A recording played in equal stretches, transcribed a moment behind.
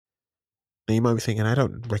Now you might be thinking, I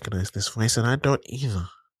don't recognize this voice, and I don't either.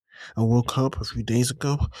 I woke up a few days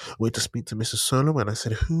ago, went to speak to Mrs. Solo, and I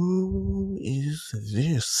said, who is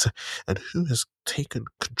this? And who has taken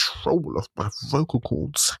control of my vocal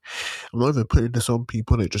cords? I'm not even putting this on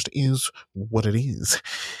people, it just is what it is.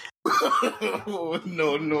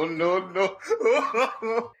 No.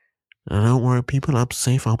 Don't worry, people, I'm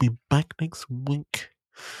safe. I'll be back next week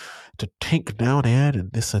to take down Ed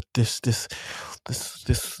and this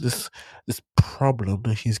problem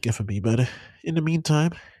that he's given me. But in the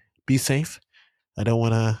meantime, be safe. I don't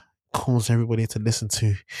want to cause everybody to listen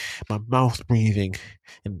to my mouth breathing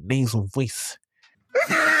and nasal voice.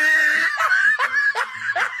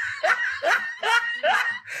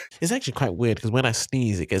 It's actually quite weird because when I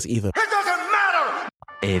sneeze, it gets either. It doesn't matter!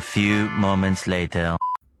 A few moments later.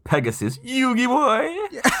 Pegasus, Yugi boy.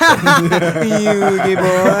 Yugi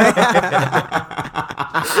boy.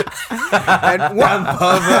 And what?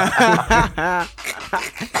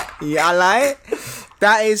 Yeah, I like.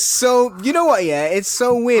 That is so. You know what? Yeah, it's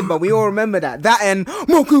so weird, but we all remember that. That and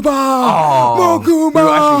Mokuba. Oh, Mokuba. We were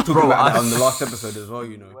actually talking about that on the last episode as well,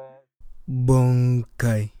 you know.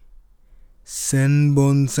 Bonkai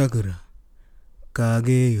Senbon Sakura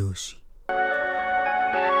Kageyoshi.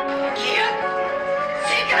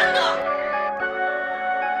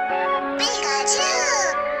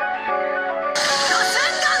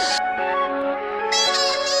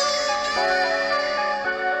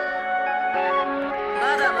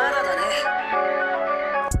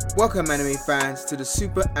 Welcome, anime fans, to the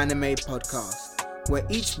Super Anime Podcast, where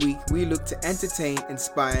each week we look to entertain,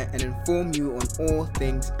 inspire, and inform you on all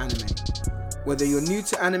things anime. Whether you're new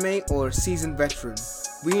to anime or a seasoned veteran,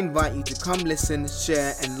 we invite you to come listen,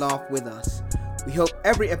 share, and laugh with us. We hope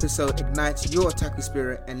every episode ignites your otaku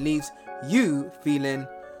spirit and leaves you feeling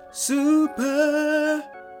super.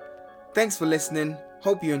 Thanks for listening.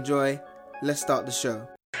 Hope you enjoy. Let's start the show.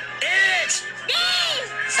 It's game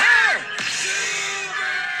time!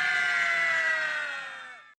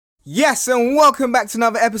 Yes, and welcome back to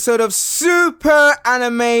another episode of Super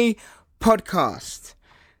Anime Podcast.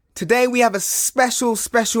 Today we have a special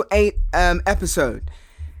 8 episode.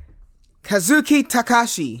 Kazuki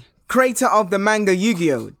Takashi, creator of the manga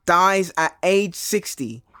Yu-Gi-Oh!, dies at age 60.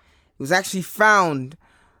 He was actually found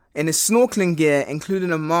in his snorkeling gear,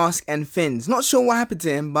 including a mask and fins. Not sure what happened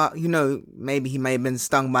to him, but you know, maybe he may have been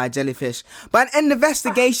stung by a jellyfish. But an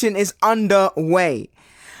investigation is underway.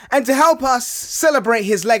 And to help us celebrate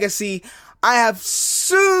his legacy, I have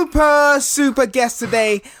super guest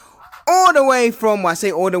today, all the way from, well, I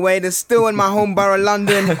say all the way, they're still in my home borough,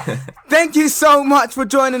 London. Thank you so much for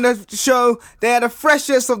joining the show. They are the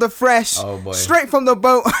freshest of the fresh. Oh boy. Straight from the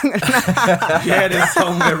boat. Yeah, there's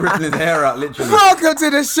someone ripping his hair out, literally. Welcome to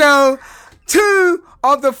the show. 2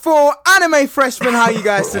 of the 4 anime freshmen. How you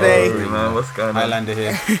guys today? Hey, man, what's going on? Highlander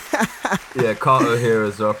here. Yeah, Carter here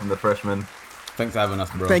as well from the freshmen. Thanks for having us,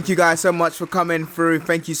 bro. Thank you guys so much for coming through.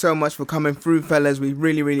 Thank you so much for coming through, fellas. We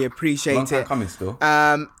really appreciate Long time it. coming still.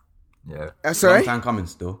 Yeah. Sorry? Long time coming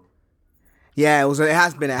still. Yeah, it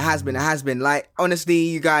has been. Like, honestly,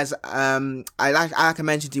 you guys, like I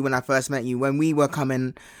mentioned to you when I first met you, when we were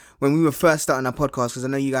first starting our podcast, because I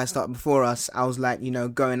know you guys started before us, I was like, you know,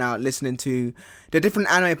 going out, listening to the different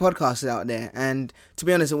anime podcasts out there. And to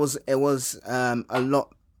be honest, it was a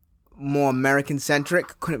lot more American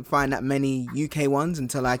centric. Couldn't find that many UK ones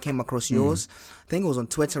until I came across yours. I think it was on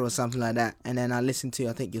Twitter or something like that. And then I listened to,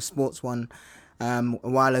 I think, your sports one a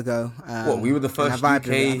while ago. We were the first I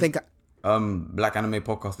UK black anime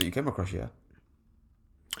podcast that you came across, yeah?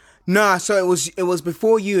 No, so it was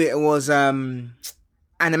before you. It was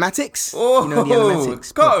Animatics. Oh, you know the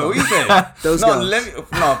Animatics. Carter, what you saying? Those guys.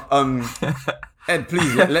 Ed,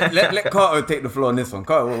 please let Carter take the floor on this one.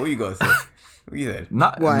 Carter, what you got to say? What you said?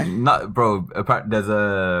 Why? Not, bro. There's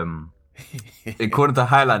a according to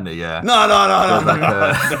Highlander, yeah. No.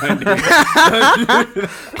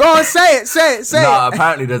 Go on, say it. No,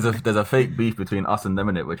 apparently there's a fake beef between us and them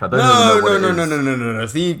in it, which I don't even know what it is. No.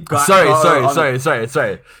 See,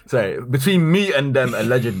 Sorry. Between me and them,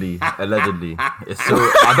 allegedly. It's so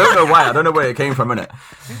I don't know why. I don't know where it came from, innit?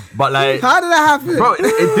 But like, how did that happen, bro?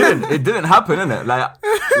 It didn't happen, innit? Like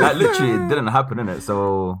literally, it didn't happen, innit?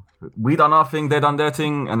 So we done our thing, they done their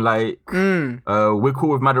thing, and like, we're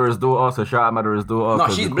cool with Madara's daughter. So shout out Madara's daughter. No,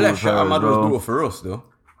 she's blessed. Shout out Madara's daughter for us, though.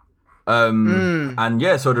 And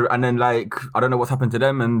yeah, and then like I don't know what's happened to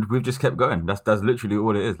them, and we've just kept going. That's literally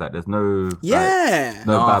all it is. Like, there's no bad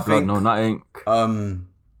blood, no nothing.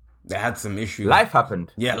 They had some issues. Life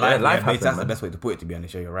happened. Yeah, life happened. That's man. the best way to put it. To be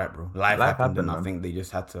honest, you're right, bro. Life happened, and I think they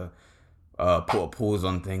just had to put a pause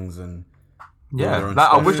on things and Yeah, their own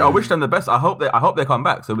like stuff. I wish them the best. I hope they come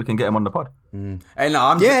back so we can get them on the pod. Hey, no,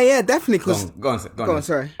 I'm Yeah, definitely. Go Cause on, go on, go on,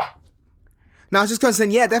 sorry. No, I was just going to say,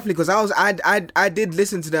 yeah, definitely, because I did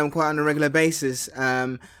listen to them quite on a regular basis,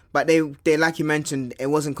 but they like you mentioned, it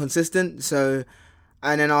wasn't consistent. So,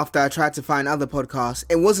 and then after I tried to find other podcasts,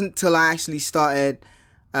 it wasn't till I actually started.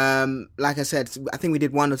 Like I said, I think we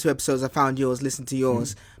did 1 or 2 episodes. I found yours, listened to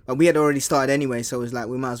yours, but we had already started anyway, so it was like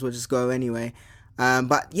we might as well just go anyway.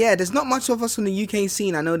 But yeah, there's not much of us on the UK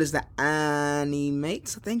scene. I know there's the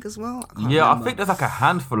Animates, I think, as well. I I think there's like a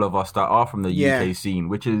handful of us that are from the UK scene,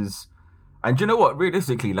 which is, and do you know what?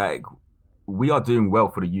 Realistically, like, we are doing well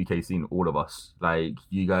for the UK scene, all of us. Like,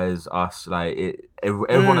 you guys, us, like,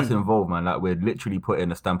 everyone that's involved, man. Like, we're literally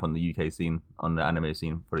putting a stamp on the UK scene, on the anime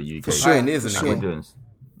scene for the UK. For sure, isn't it? We're doing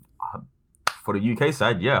for the UK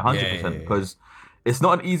side, 100%. Because it's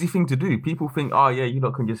not an easy thing to do. People think, oh yeah, you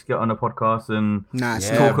lot can just get on a podcast and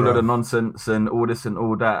talk a lot of nonsense and all this and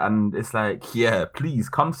all that. And it's like, yeah, please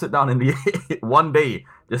come sit down in the one day.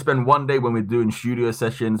 Just spend one day when we're doing studio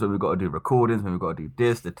sessions, when we've got to do recordings, when we've got to do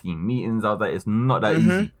this, the team meetings. I was like, it's not that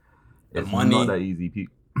easy. It's not that easy,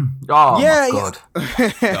 people. Oh my God.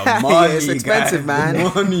 The money, it's expensive, guys. man.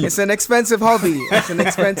 It's an expensive hobby.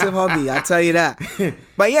 I tell you that.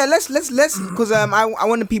 But yeah, let's because I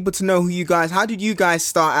wanted people to know who you guys. How did you guys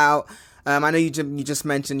start out? I know you just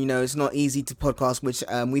mentioned, it's not easy to podcast, which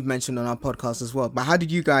we've mentioned on our podcast as well. But how did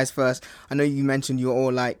you guys first? I know you mentioned you're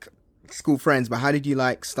all like school friends, but how did you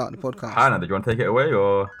like start the podcast? Hannah, did you want to take it away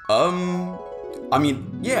or? I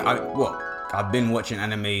mean, yeah. I've been watching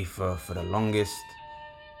anime for the longest.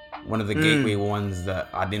 One of the gateway ones that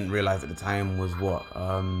I didn't realize at the time was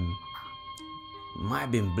might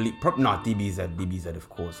have been DBZ of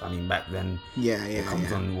course. I mean, back then it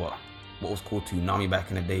comes on what was called Toonami back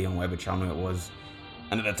in the day on whatever channel it was,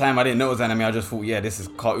 and at the time I didn't know it was anime. I just thought, this is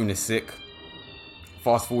cartoon is sick.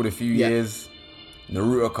 Fast forward a few years,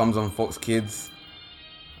 Naruto comes on Fox Kids.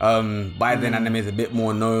 By then anime is a bit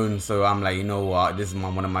more known, so I'm like, this is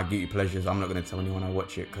one of my guilty pleasures. I'm not going to tell anyone I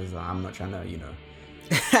watch it because I'm not trying to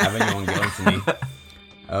have anyone get onto me.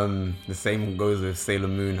 The same goes with Sailor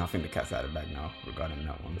Moon. I think the cat's out of the bag now regarding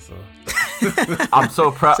that one. So I'm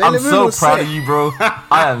so proud. I'm so proud of you, bro.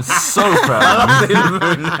 I am so proud. I love Sailor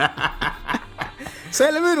Moon.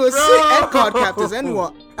 Sailor Moon was sick. And card captors and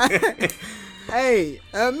what? Hey,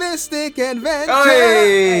 a mystic adventure.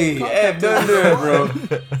 Hey, don't do it, bro.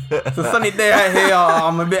 It's a sunny day out here.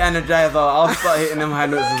 I'm a bit energized. I'll start hitting them high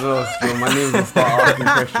notes as well. So my name will start asking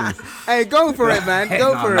questions. Hey, go for it, man.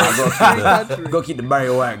 Go for it. Go keep the Barry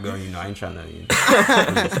White going. I ain't trying to.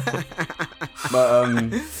 But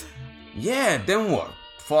then what?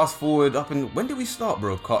 Fast forward up in when did we start,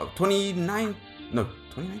 bro? 2019.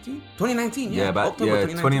 2019. Yeah, but October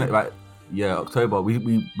 2019. October.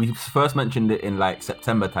 We first mentioned it in like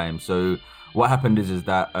September time. So what happened is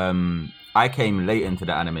that I came late into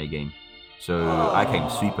the anime game. So I came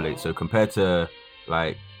super late. So compared to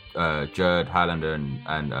like Jerd, Highlander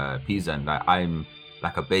and Pizen, like I'm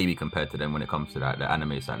like a baby compared to them when it comes to that the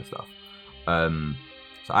anime side of stuff.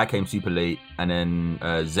 So I came super late, and then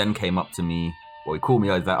Zen came up to me, or he called me.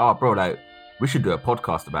 I was like, "Oh, bro, like we should do a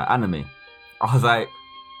podcast about anime." I was like,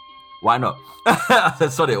 why not? I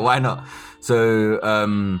said, "Sod it, why not?" So I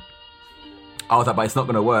was like, but it's not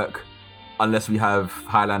gonna work unless we have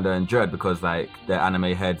Highlander and Jerd, because like they're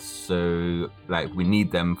anime heads, so like we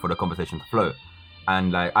need them for the conversation to flow.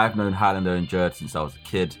 And like I've known Highlander and Jerd since I was a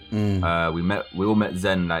kid. We all met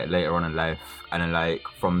Zen like later on in life, and then like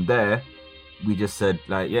from there we just said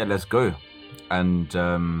like, yeah, let's go. And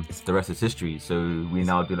the rest is history. So we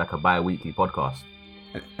now do like a bi-weekly podcast.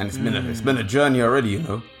 And it's been a journey already,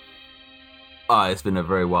 It's been a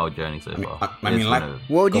very wild journey so far. I mean, like,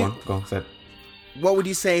 go on, say it. What would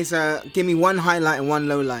you say is give me one highlight and one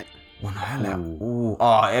low light? One highlight.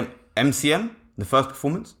 MCM, the first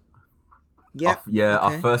performance. Yeah.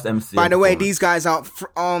 Our first MCM. By the way, these guys are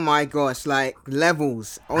oh my gosh, like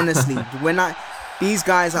levels. Honestly, these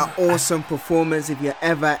guys are awesome performers. If you're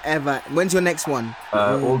ever, when's your next one?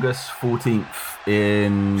 August 14th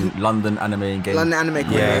in London Anime and Game. London Anime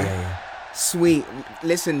Game. Yeah. Sweet.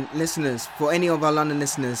 Listen, listeners, for any of our London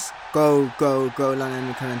listeners, go London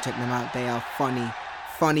Anime Con and check them out. They are funny.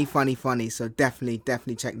 So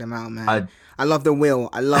definitely check them out, man. I love the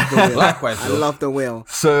wheel. Likewise, I love the wheel.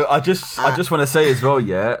 So I just want to say as well,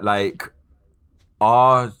 like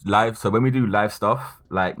our live. So when we do live stuff,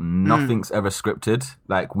 like nothing's ever scripted.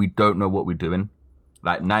 Like we don't know what we're doing.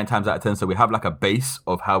 Like 9 times out of 10. So we have like a base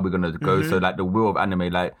of how we're gonna go. So like the wheel of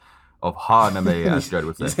anime, like of hard anime, as Jerd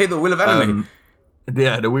would say. You say the wheel of anime.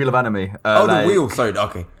 Yeah, the wheel of anime. The wheel. Sorry.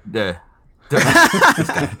 Okay. Yeah.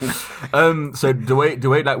 So the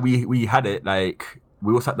way like we had it, like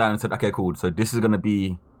we all sat down and said, okay, cool. So this is gonna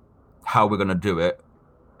be how we're gonna do it,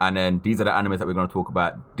 and then these are the animes that we're gonna talk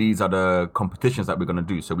about. These are the competitions that we're gonna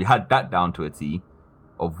do. So we had that down to a T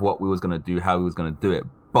of what we was gonna do, how we was gonna do it,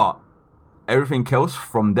 but everything else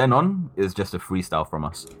from then on is just a freestyle from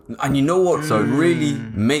us. And you know what? So really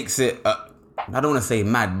makes it. I don't want to say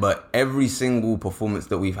mad, but every single performance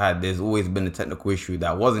that we've had, there's always been a technical issue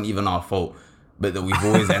that wasn't even our fault, but that we've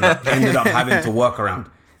always ended up having to work around.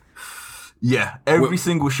 Yeah, every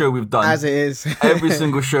single show we've done, as it is, every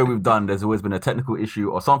single show we've done, there's always been a technical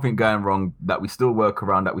issue or something going wrong that we still work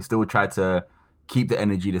around, that we still try to keep the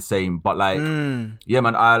energy the same. But like, yeah,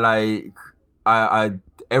 man, I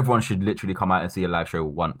everyone should literally come out and see a live show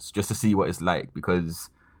once just to see what it's like, because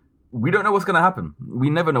we don't know what's going to happen. We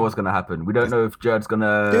never know what's going to happen. We don't know if Jared's going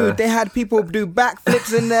to... Dude, they had people do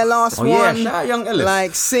backflips in their last one. Yeah, shout out Young Ellis.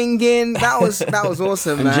 Like singing. That was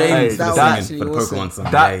awesome, and man. James that was was singing for the awesome. Pokemon song.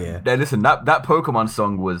 Yeah. Listen, that Pokemon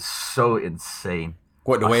song was so insane.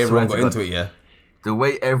 What, the way everyone got into it, yeah? The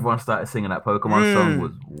way everyone started singing that Pokemon song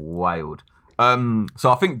was wild.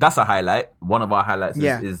 So I think that's a highlight. One of our highlights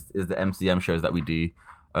is the MCM shows that we do.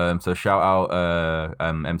 So shout out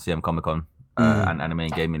MCM Comic Con and Anime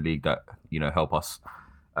and Gaming League that help us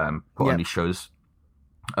put on these shows.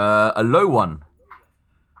 A low one,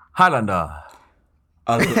 Highlander.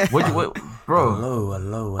 Bro? A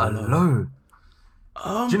low.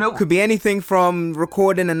 Do you know? Could be anything from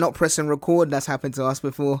recording and not pressing record. That's happened to us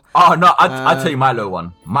before. Oh no, I'll tell you my low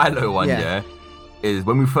one. My low one, is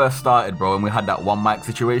when we first started, bro, and we had that one mic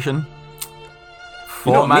situation.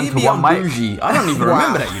 4 man to one mic. Bougie. I don't even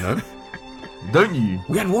remember that, Don't you?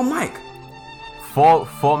 We had one mic. 4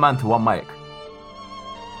 man to one mic.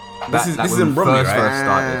 This is in Bromley, right? First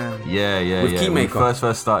started. Yeah. With Keymaker. When we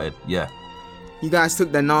first started, yeah. You guys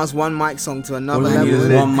took the Nas one mic song to another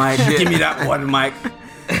level. One mic. Give me that one mic.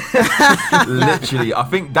 Literally, I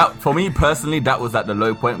think that for me personally, that was at the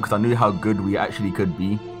low point because I knew how good we actually could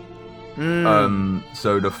be.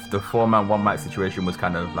 So the 4 man one mic situation was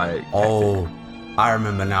kind of like hectic. I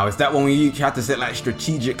remember now. Is that when we each had to sit like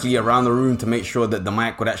strategically around the room to make sure that the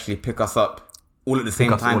mic would actually pick us up all at the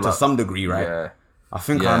same time to some degree, right? Yeah. I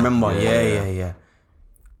think I remember. Yeah.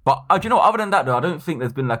 But do you know, other than that though, I don't think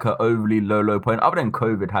there's been like an overly low point other than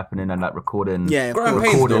COVID happening and like recording. Yeah,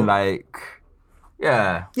 recording like.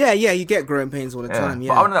 Yeah, you get growing pains all the time. Yeah,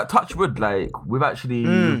 but other than that, touch wood, like we've actually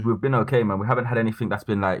we've been okay, man. We haven't had anything that's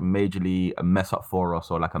been like majorly a mess up for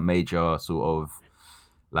us or like a major sort of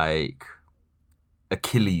like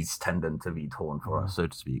Achilles tendon to be torn for us, so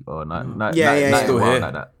to speak, or not still here.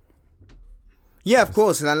 Like that. Yeah, of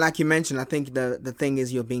course, and like you mentioned, I think the thing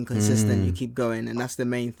is you're being consistent, you keep going, and that's the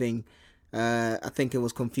main thing. I think it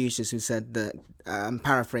was Confucius who said that. I'm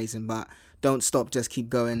paraphrasing, but don't stop, just keep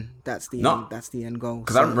going. That's the end goal.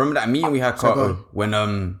 Because I remember that meeting we had, Carter, when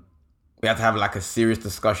we had to have like a serious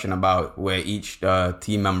discussion about where each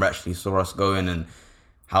team member actually saw us going and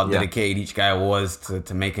how dedicated each guy was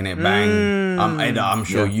to making it bang. I'm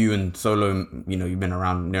sure you and Solo, you've been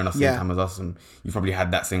around near enough the same time as us, and you probably had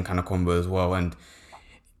that same kind of combo as well. And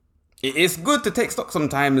it's good to take stock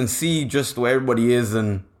sometime and see just where everybody is,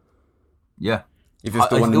 and if you're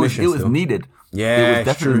still on the mission. It was needed. Yeah, it was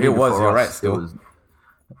definitely true. It was. You're right. Still,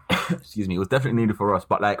 excuse me. It was definitely needed for us.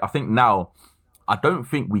 But like, I think now, I don't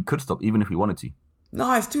think we could stop even if we wanted to.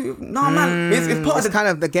 No, it's too. No, man. It's part of the kind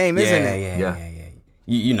of the game, isn't it? Yeah.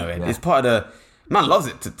 You know it. It's part of the. Man loves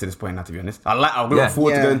it to this point. Now, to be honest, I look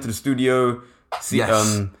forward to going to the studio. See,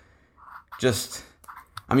 just.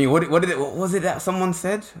 I mean, what was it that someone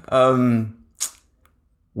said?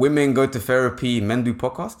 Women go to therapy, men do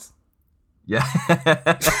podcasts. Yeah.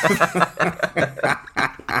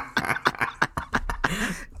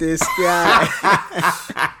 This guy.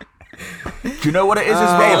 Do you know what it is as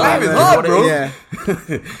well? Hey, life is hard, bro. Yeah.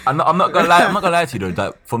 I'm not gonna lie. I'm not gonna lie to you though.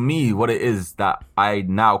 That for me, what it is that I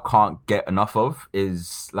now can't get enough of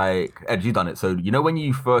is like, Ed, you've done it. So you know when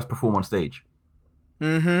you first perform on stage,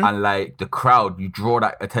 and like the crowd, you draw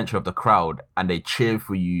that attention of the crowd, and they cheer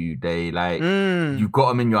for you. They like you've got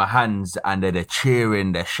them in your hands, and they're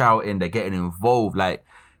cheering, they're shouting, they're getting involved. Like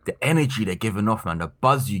the energy they're giving off, man, the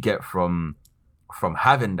buzz you get from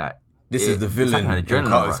having that. This is the villain.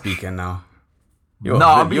 Carter speaking now.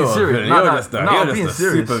 I'm being serious. You're just a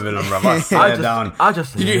super villain, bro. I sat down.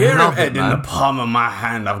 Did you hear him, Ed? In the palm of my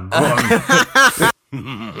hand, I've got him.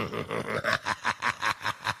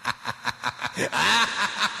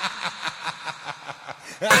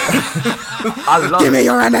 Give me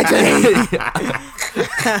your energy.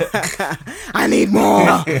 I need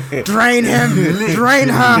more. Drain him. Drain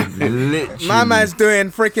her. Literally. My man's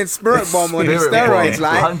doing freaking spirit bomb on his Spirit steroids, bomb,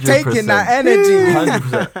 like 100%. taking that energy.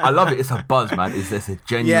 100%. I love it. It's a buzz, man. It's a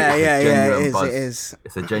genuine buzz. It is.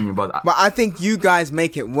 It's a genuine buzz. But I think you guys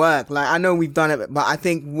make it work. Like, I know we've done it, but I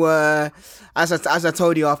think as I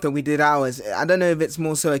told you after we did ours, I don't know if it's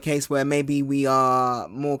more so a case where maybe we are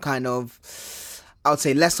more kind of, I would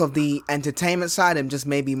say, less of the entertainment side and just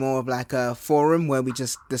maybe more of like a forum where we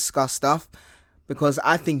just discuss stuff. Because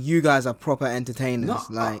I think you guys are proper entertainers.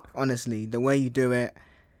 Honestly, the way you do it.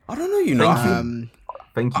 I don't know,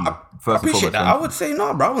 Thank you. I appreciate that. I would say,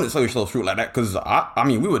 no, bro, I wouldn't sell yourself short like that because, I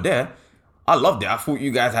mean, we were there. I loved it. I thought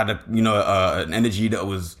you guys had an energy that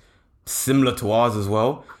was similar to ours as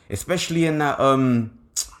well. Especially in that,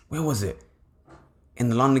 where was it? In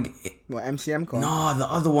the London... What, MCM Con? No, the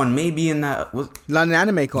other one. Maybe in that... London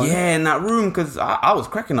Anime Con? Yeah, in that room, because I was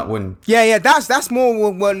cracking up when... Yeah, that's more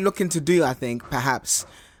what we're looking to do, I think, perhaps.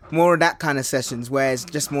 More of that kind of sessions, where it's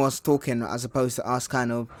just more us talking as opposed to us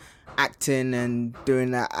kind of acting and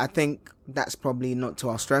doing that. I think that's probably not to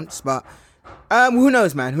our strengths, but who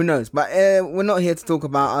knows, man? Who knows? But we're not here to talk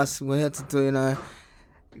about us. We're here to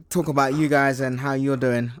talk about you guys and how you're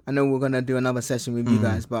doing. I know we're gonna do another session with you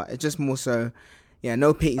guys, but it's just more so, yeah,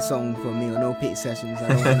 no pity song for me or no pity sessions. I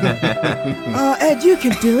don't wanna... Ed, you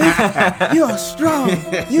can do it. You're strong.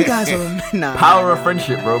 You guys are power of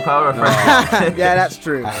friendship, bro. Power of friendship. Yeah, that's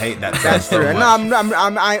true. I hate that. That's so true. much.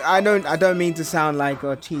 No, I don't mean to sound like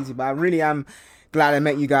cheesy, but I really am glad I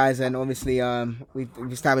met you guys, and obviously we've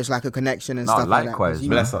established like a connection and stuff likewise, like that.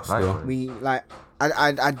 Bless us still. We like.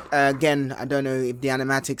 Again, I don't know if the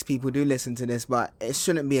animatics people do listen to this, but it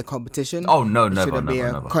shouldn't be a competition. Oh no, it never, shouldn't be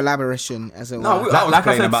a collaboration, as it were. Like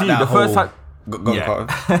I said to you, the first time. Go on,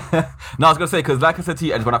 No, I was gonna say, because like I said to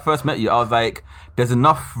you, Ed, when I first met you, I was like, "There's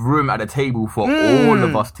enough room at the table for all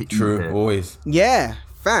of us to eat." True, always. Yeah,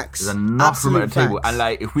 facts. There's enough Absolute room at the table, facts. and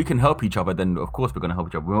like, if we can help each other, then of course we're gonna help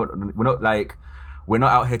each other. We're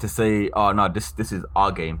not out here to say, "Oh no, this is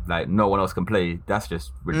our game." Like, no one else can play. That's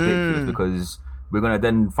just ridiculous because we're gonna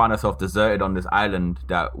then find ourselves deserted on this island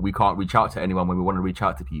that we can't reach out to anyone when we want to reach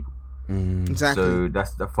out to people. Exactly.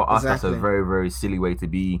 So for us, that's a very, very silly way to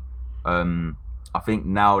be. I think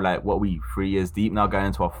now, like, 3 years deep now, going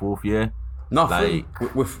into our 4th year. No, like,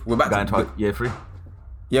 we're back going to year 3.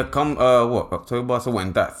 Yeah, come October. So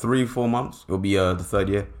when that 3-4 months, it'll be the 3rd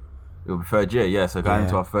year. It'll be 3rd year, yeah. So going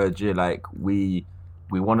into our 3rd year, like we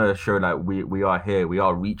want to show like we are here, we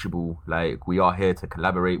are reachable, like we are here to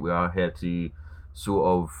collaborate, we are here to sort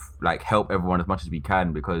of like help everyone as much as we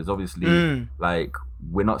can, because obviously like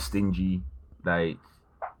we're not stingy, like,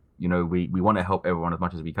 you know, we want to help everyone as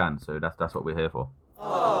much as we can, so that's what we're here for.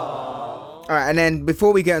 All right, and then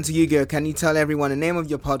before we get into Yu-Gi-Oh, can you tell everyone the name of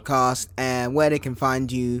your podcast and where they can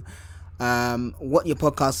find you, what your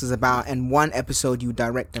podcast is about, and one episode you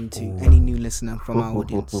direct them to? Any new listener from our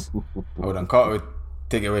audience? Hold on, Carter,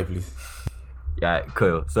 take it away, please. Yeah,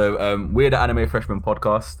 cool. So we're the Anime Freshman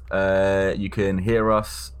Podcast. You can hear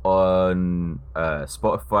us on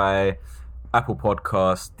Spotify, Apple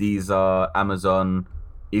Podcasts, Deezer, Amazon.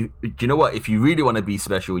 Do you know what? If you really want to be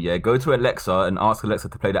special, go to Alexa and ask Alexa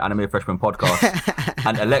to play the Anime Freshman Podcast,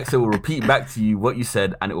 and Alexa will repeat back to you what you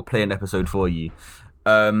said, and it will play an episode for you.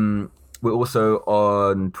 We're also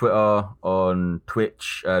on Twitter, on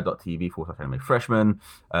twitch.tv/Anime Freshman,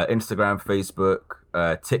 Instagram,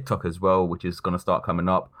 Facebook, TikTok as well, which is going to start coming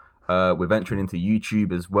up. We're venturing into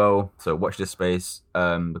YouTube as well, so watch this space,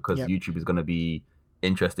 because YouTube is going to be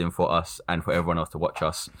interesting for us and for everyone else to watch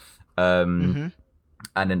us.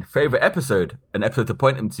 And then favorite episode, an episode to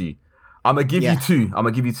point them to. I'm gonna give you two. All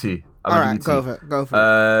right, go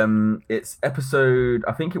for it. It's episode,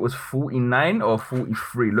 I think it was 49 or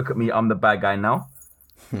 43. Look at me, I'm the bad guy now.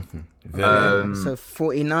 So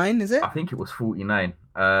 49, is it? I think it was 49.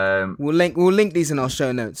 We'll link these in our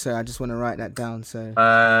show notes, so I just want to write that down. So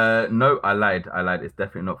no, I lied. It's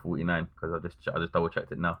definitely not 49 because I just double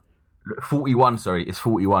checked it now. 41, sorry, it's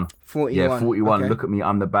 41. 41. Yeah, 41. Okay. Look at me,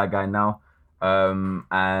 I'm the bad guy now.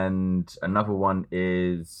 And another one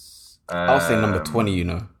is I'll say number 20, you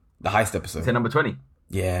know. The heist episode. Say number 20.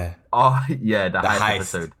 Yeah. Oh yeah, the heist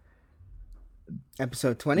episode.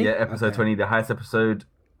 Episode 20? Yeah, episode 20, the heist episode.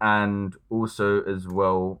 And also as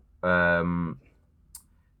well, do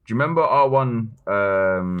you remember our one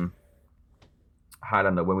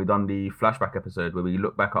Highlander when we done the flashback episode where we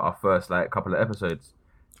look back at our first like couple of episodes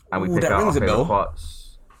and we pick out our favorite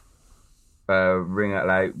parts? Ring it,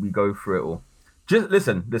 like we go through it all. Just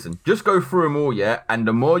listen. Just go through them all, yeah. And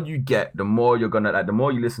the more you get, the more you're gonna like. The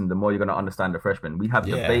more you listen, the more you're gonna understand the Freshman. We have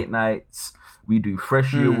debate nights. We do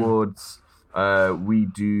Freshie Awards. We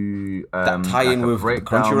do that tie in with the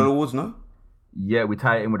Crunchyroll Awards, no? Yeah, we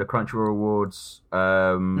tie it in with the Crunchyroll Awards.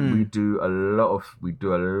 We do a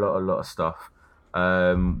lot of stuff.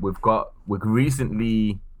 We've got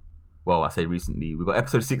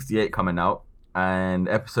episode 68 coming out, and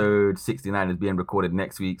episode 69 is being recorded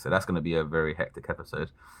next week, so that's going to be a very hectic episode.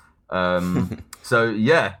 So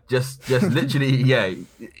yeah, just literally, yeah,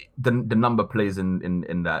 the number plays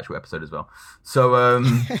in the actual episode as well. So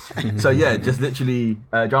so yeah, just literally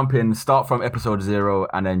jump in, start from episode 0,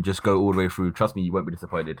 and then just go all the way through. Trust me, you won't be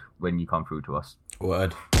disappointed when you come through to us.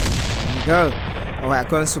 Word. There you go. All right,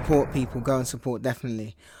 go and support people. Go and support,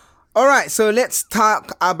 definitely. All right, so let's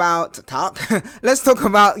talk about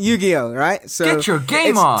Yu-Gi-Oh, right? So get your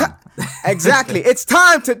game on. Exactly. It's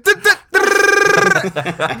time to do.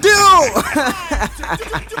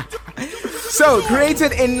 So,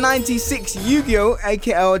 created in 96, Yu-Gi-Oh,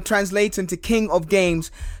 aka translated into King of Games,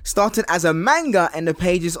 started as a manga in the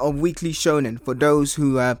pages of Weekly Shonen. For those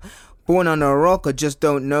who are born on a rock or just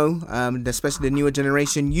don't know, especially the newer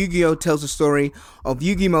generation, Yu-Gi-Oh tells the story of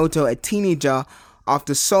Yugimoto, a teenager.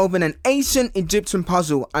 After solving an ancient Egyptian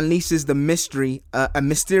puzzle, unleashes a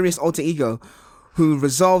mysterious alter ego who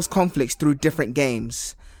resolves conflicts through different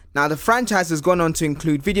games. Now, the franchise has gone on to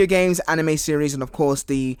include video games, anime series, and of course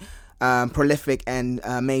the prolific and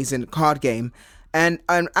amazing card game. And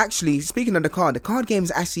actually, speaking of the card game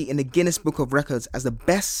is actually in the Guinness Book of Records as the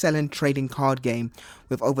best-selling trading card game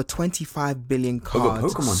with over 25 billion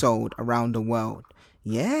cards sold around the world.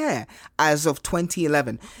 Yeah, as of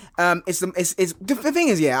 2011. The thing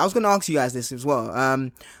is, yeah, I was going to ask you guys this as well.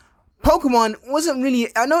 Pokemon wasn't really,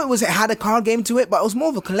 I know it had a card game to it, but it was more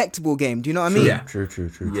of a collectible game. Do you know what I mean? Yeah, true.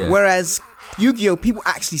 Yeah. Whereas Yu-Gi-Oh, people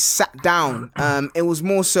actually sat down. It was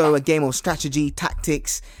more so a game of strategy,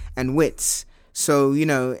 tactics, and wits. So, you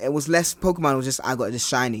know, it was less, Pokemon was just, I got this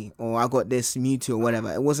shiny, or I got this Mewtwo, or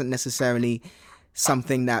whatever. It wasn't necessarily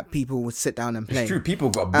something that people would sit down and play. It's true, people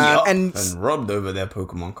got beat up and robbed over their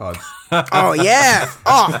Pokemon cards. Oh, yeah.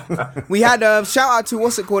 Oh, we had shout out to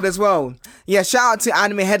what's it called as well. Yeah, shout out to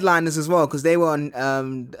Anime Headliners as well, because they were on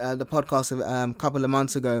the podcast a couple of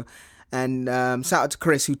months ago. And shout out to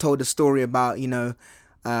Chris, who told the story about, you know,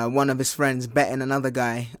 one of his friends betting another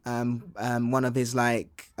guy one of his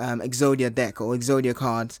Exodia deck or Exodia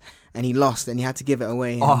cards, and he lost and he had to give it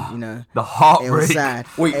away. And, you know, the heartbreak. It was sad.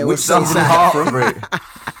 Wait, it which was so sad. heartbreak?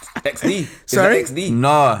 XD. Sorry? Is that XD?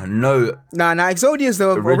 No. Exodia is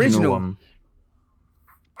the original one.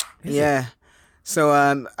 Yeah. So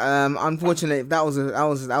unfortunately, that was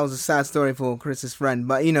a sad story for Chris's friend.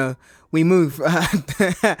 But you know, we move.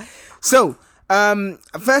 So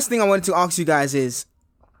first thing I wanted to ask you guys is,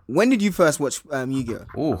 when did you first watch Yu-Gi-Oh?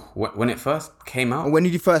 Oh, when it first came out. Or when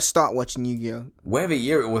did you first start watching Yu-Gi-Oh? Whatever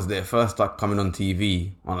year it was that it first started coming on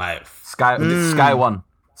TV on Sky One.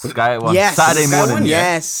 Sky One. Yes. Saturday morning. One,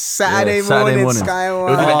 yes. Saturday morning. Sky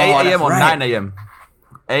One. It was either 8 a.m. or right. 9 a.m.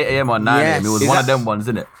 8 a.m. or 9 a.m. It was one of them ones,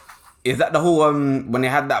 isn't it? Is that the whole when they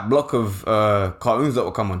had that block of cartoons that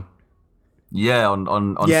would come on? Yeah, on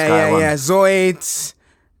Sky One. Yeah. Zoids,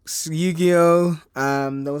 Yu-Gi-Oh.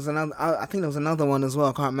 There was another. I think there was another one as well.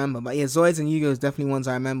 I can't remember. But yeah, Zoids and Yu-Gi-Oh is definitely ones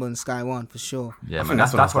I remember in Sky One for sure. Yeah, man.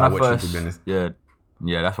 That's when I first. Yeah,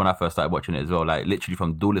 that's when I first started watching it as well. Like literally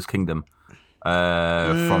from Duelist Kingdom.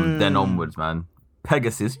 From then onwards, man.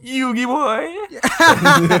 Pegasus, Yu-Gi boy. Yu-Gi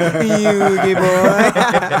boy.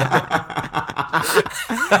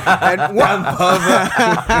 And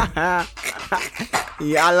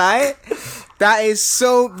yeah, I like that. Is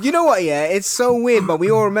so, you know what? Yeah, it's so weird, but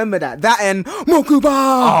we all remember that. That and Mokuba.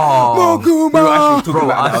 Mokuba. We were actually talking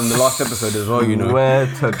about that on the last episode as well. You know,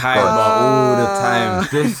 Kaiba all the time.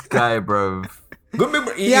 This guy, bro.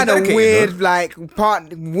 He had a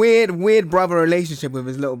weird, weird brother relationship with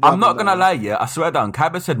his little brother. I'm not gonna lie, yeah. I swear down,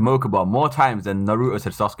 Kaiba said Mokuba more times than Naruto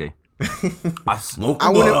said Sasuke.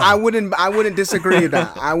 I wouldn't disagree with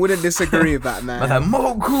that. I wouldn't disagree with that, man. I was like,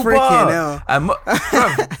 Mokuba. Freaking hell. And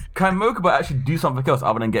can Mokuba actually do something else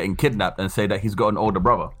other than getting kidnapped and say that he's got an older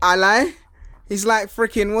brother? I lie. He's like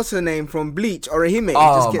freaking, what's her name from Bleach, Orihime. He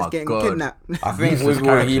just keeps getting kidnapped. I think with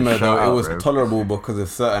Orihime though, it was tolerable because of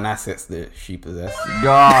certain assets that she possessed.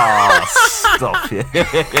 God, stop it.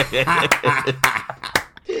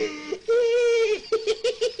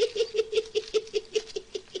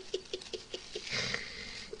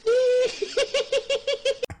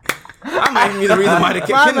 That might be the reason why they kept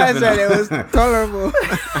kidnapping her. My man said it was tolerable.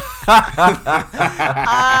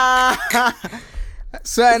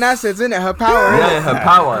 certain assets, isn't it? Her power. Yeah, her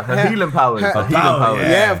power, her healing powers, her healing powers.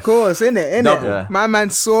 Yeah, of course, isn't it? Yeah. My man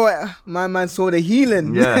saw it. My man saw the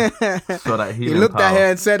healing. Yeah, saw that healing. He looked power. at her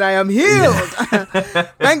and said, "I am healed."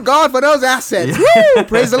 Thank God for those assets. Woo!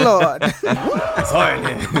 Praise the Lord. It's hard.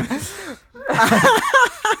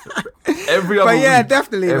 Every other week,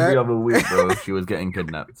 definitely, every man. other week, bro, she was getting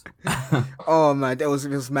kidnapped. Oh man, it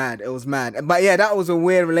was mad. It was mad. But yeah, that was a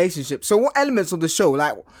weird relationship. So what elements of the show,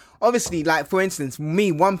 like obviously, like for instance,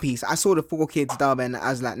 me, One Piece, I saw the 4Kids dub and I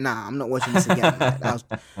was like, nah, I'm not watching this again. that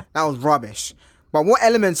was rubbish. But what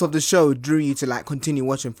elements of the show drew you to like continue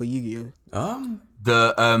watching for Yu-Gi-Oh?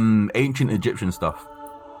 The ancient Egyptian stuff.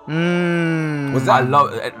 Was that?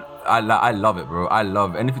 I love it, bro. I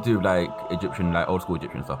love anything to do with like Egyptian, like old school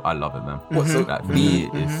Egyptian stuff. I love it, man. What, so like, for me,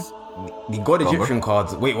 it's the God Egyptian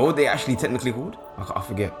cards. Wait, what were they actually technically called? I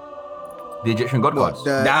forget. the Egyptian god cards.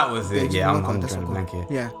 That was it. Yeah, I'm drawing drawing a blank here.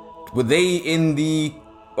 Yeah. Were they in the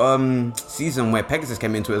season where Pegasus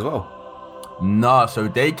came into it as well? Nah, so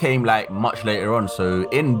they came like much later on. So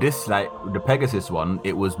in this, like the Pegasus one,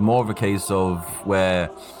 it was more of a case of where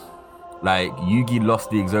like Yugi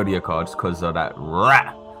lost the Exodia cards because of that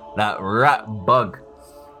rat bug.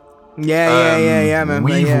 Yeah, man.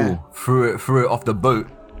 Weevil threw it off the boat,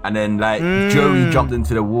 and then like Joey jumped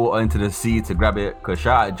into the water, into the sea to grab it. Cause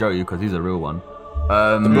shout out Joey, cause he's a real one.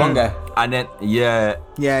 The blonde guy. And then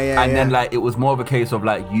then like it was more of a case of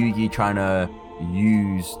like Yugi trying to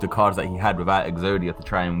use the cards that he had without Exodia to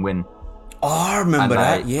try and win. Oh, I remember And,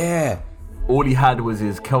 that. like, Yeah. All he had was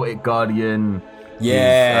his Celtic Guardian.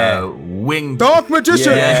 Yeah. His, winged Dark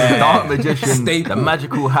Magician. Yeah. Dark Magician, Staple. the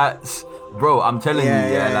magical hats. Bro, I'm telling you,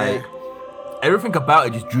 like everything about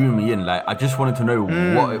it just drew me in. Like I just wanted to know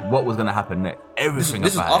what was gonna happen next. Everything.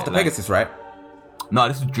 This is about after it, like, Pegasus, right? No,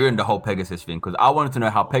 this is during the whole Pegasus thing because I wanted to know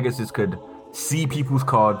how Pegasus could see people's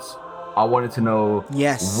cards. I wanted to know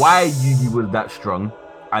why Yugi was that strong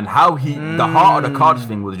and how the heart of the cards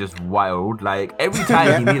thing was just wild. Like every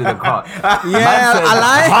time he needed a card, Yeah, said, I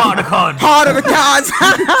like heart of the cards. Heart of the cards.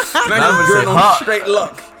 Man was said going on heart. straight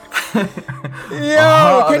luck.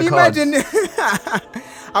 Yo, can the you cards. imagine?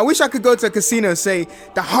 I wish I could go to a casino and say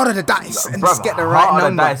the heart of the dice and just get the heart right of the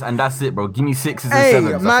number. dice, and that's it, bro. Give me sixes and Hey,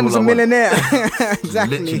 sevens. That's man's all I a want. millionaire.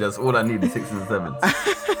 Exactly. Literally, that's all I need, the sixes and sevens.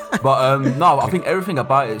 But no, I think everything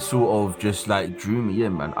about it sort of just like drew me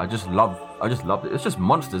in, man. I just loved it. It's just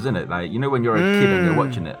monsters, isn't it? Like, you know, when you're a kid and you're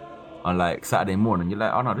watching it on like Saturday morning, you're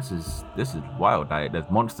like, oh no, this is wild. Like, there's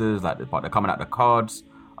monsters, like they're coming out the cards.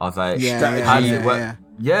 I was like, how does it work?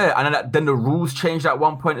 Yeah, and then the rules changed at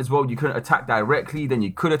one point as well. You couldn't attack directly, then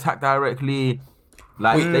you could attack directly.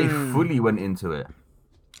 Like they fully went into it.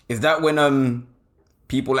 Is that when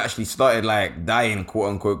people actually started like dying, quote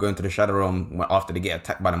unquote, going to the Shadow Realm after they get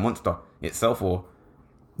attacked by the monster itself, or?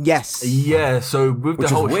 Yes. Yeah, so with Which the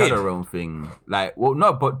is whole weird. Shadow Realm thing, like, well,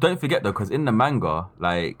 no, but don't forget though, because in the manga,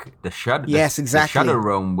 like the Shadow, Yes, exactly. the Shadow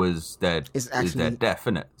Realm was their It's their actually- death,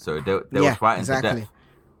 innit? So they were fighting to death.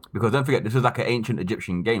 Because don't forget, this was like an ancient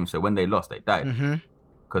Egyptian game, so when they lost, they died.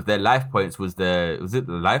 Because their life points was it the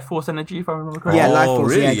life force energy, if I remember correctly? Yeah, life Oh, force.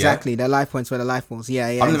 really? Yeah, Yeah. exactly. The life points were the life force. Yeah.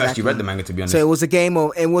 I've never exactly. actually read the manga, to be honest. So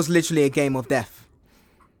it was literally a game of death.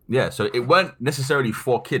 Yeah, so it weren't necessarily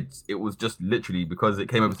for kids. It was just literally because it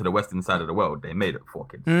came over to the western side of the world, they made it for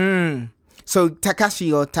kids. So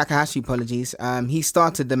Takahashi, apologies. He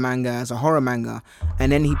started the manga as a horror manga,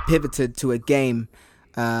 and then he pivoted to a game.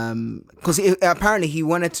 Because apparently he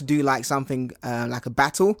wanted to do like something like a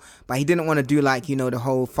battle, but he didn't want to do like, you know, the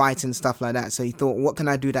whole fight and stuff like that. So he thought, what can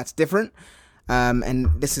I do that's different? And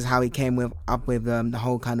this is how he came up with the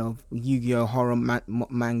whole kind of Yu-Gi-Oh horror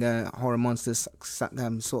manga, horror monsters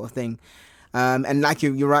sort of thing. And like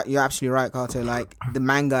you're right, you're absolutely right, Carter. Like the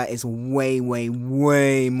manga is way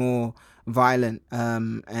more violent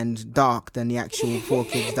and dark than the actual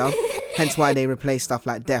 4Kids dub. Hence why they replace stuff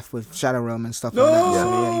like Death with Shadow Realm and stuff like that. So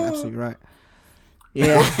yeah, you're absolutely right.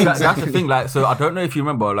 Yeah, That's the thing. Like, so I don't know if you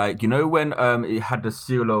remember, like, you know, when it had the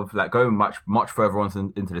seal of like going much further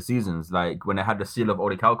on into the seasons, like when it had the seal of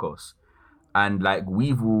Orichalcos, and like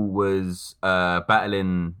Weevil was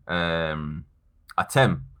battling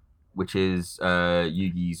Atem, which is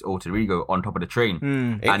Yugi's alter ego, on top of the train,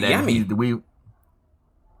 and then Yami.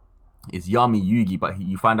 It's Yami Yugi, but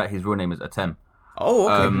you find out his real name is Atem. Oh,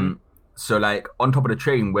 okay. So like on top of the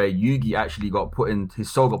train where Yugi actually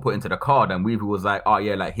his soul got put into the card, and Weevil was like, oh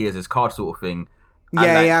yeah, like here's his card sort of thing. And,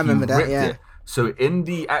 Yeah, like, I he remember that, ripped yeah. it. So in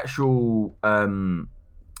the actual in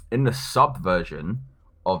the sub version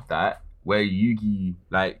of that, where Yugi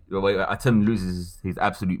where Atem loses his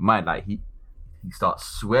absolute mind, like he starts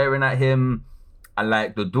swearing at him, and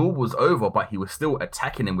like the duel was over, but he was still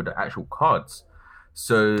attacking him with the actual cards.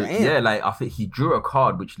 So yeah, like I think he drew a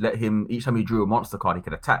card which let him, each time he drew a monster card, he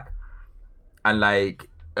could attack. And like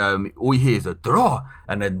all you hear is a draw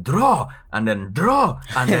and then draw and then draw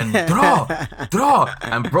and then draw.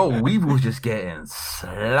 And bro, we was just getting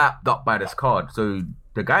slapped up by this card. So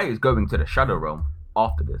the guy is going to the Shadow Realm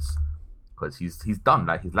after this because he's done.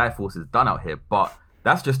 Like his life force is done out here. But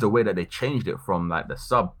that's just the way that they changed it from like the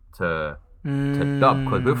sub to dub,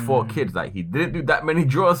 because with 4 kids, like he didn't do that many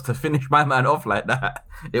draws to finish my man off like that.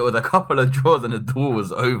 It was a couple of draws and the duel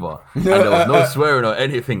was over, and there was no swearing or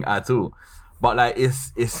anything at all. But like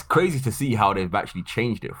it's crazy to see how they've actually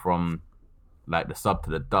changed it from like the sub to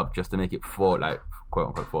the dub just to make it for like quote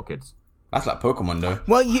unquote 4 kids. That's like Pokemon though.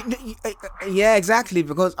 Well, yeah, exactly.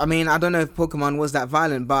 Because I mean, I don't know if Pokemon was that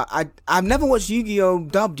violent, but I've never watched Yu-Gi-Oh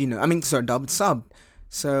dubbed. Dubbed, subbed.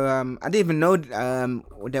 So I didn't even know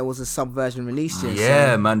there was a sub version released yet.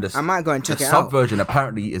 Yeah, so man. I might go and check it out. The sub version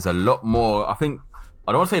apparently is a lot more. I don't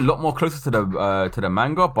want to say a lot more closer to the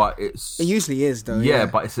manga, but it usually is though. Yeah,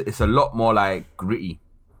 but it's a lot more like gritty,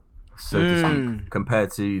 so to speak,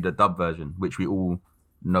 compared to the dub version, which we all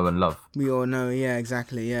know and love. We all know, yeah,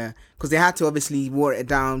 exactly, yeah. Because they had to obviously water it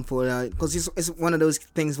down for because it's one of those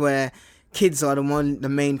things where kids are the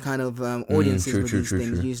main kind of audiences with these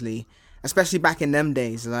things usually. Especially back in them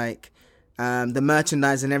days, like the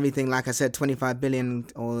merchandise and everything, like I said, 25 billion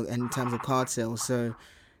or in terms of card sales. So,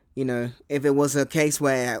 you know, if it was a case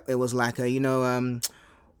where it was like what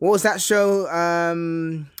was that show,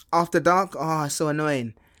 After Dark? Oh, it's so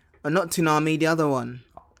annoying. Not Toonami, the other one.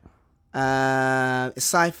 It's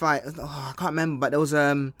sci-fi. Oh, I can't remember, but there was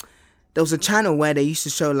a channel where they used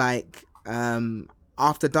to show like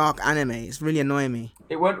After Dark anime. It's really annoying me.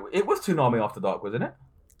 It was Toonami After Dark, wasn't it?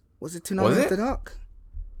 Was it Toonami After Dark?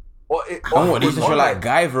 They used to show like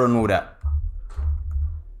Guyver and all that.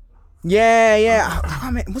 Yeah.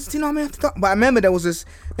 I mean, was it Toonami After Dark? But I remember there was this.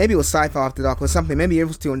 Maybe it was Sci-Fi After Dark or something. Maybe it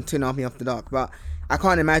was Toonami After Dark. But I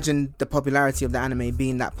can't imagine the popularity of the anime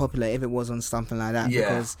being that popular if it was on something like that. Yeah.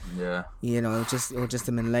 Because, you know, it would just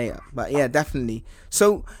have been later. But yeah, definitely.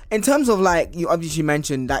 So in terms of like, you obviously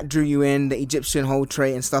mentioned that drew you in, the Egyptian whole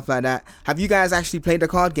trait and stuff like that. Have you guys actually played the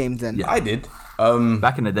card games then? Yeah, I did.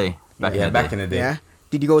 Back in the day. Back in the day. Yeah.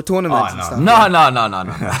 Did you go to tournaments and stuff? No.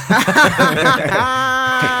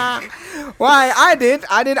 Why? I did.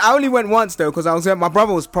 I only went once though, because my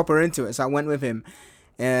brother was proper into it, so I went with him.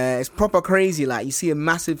 It's proper crazy. Like you see a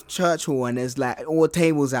massive church hall and there's like all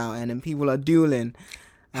tables out and then people are dueling.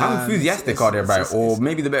 How enthusiastic are they about it? Or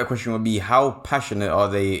maybe the better question would be, how passionate are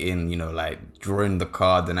they in, like drawing the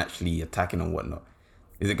cards and actually attacking and whatnot?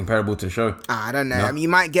 Is it comparable to the show? I don't know. No? I mean, you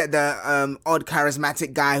might get the odd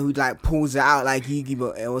charismatic guy who like pulls it out like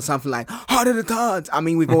Yu-Gi-Oh or something like Heart of the Cards. I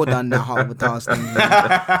mean, we've all done that Heart of the Cards thing.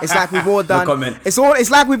 It's like we've all done. No,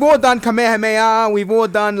 it's like we've all done Kamehameha. We've all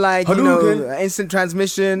done like Hadouken. Instant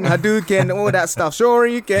transmission, Hadouken, all that stuff. Sure,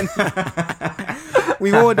 you can.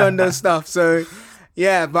 We've all done those stuff. So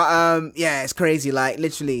yeah, but it's crazy. Like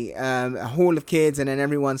literally, a hall of kids and then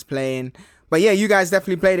everyone's playing. But yeah, you guys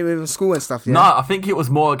definitely played it with school and stuff, yeah? No, I think it was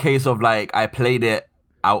more a case of like I played it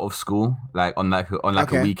out of school, like on a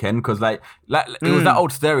weekend, because like it was that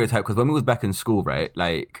old stereotype. Because when we was back in school, right,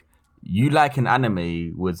 like you like an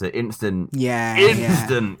anime was an instant,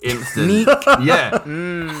 instant, yeah.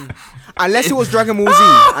 Unless it was Dragon Ball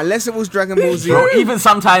Z. Bro, even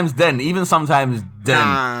sometimes then.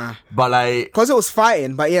 But like, because it was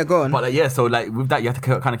fighting. But yeah, go on. But like, so like with that, you have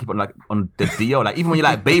to kind of keep on the DL. Like even when you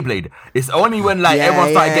like Beyblade, it's only when like everyone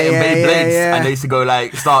started getting Beyblades and they used to go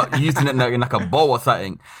like start using it in like a bowl or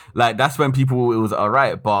something. Like that's when it was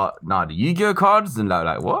alright. But the Yu-Gi-Oh cards and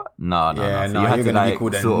like what? No. So you had to like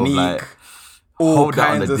sort of like all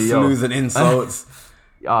kinds of slurs and insults.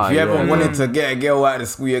 If you ever wanted to get a girl out of the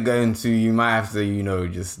school you're going to, you might have to,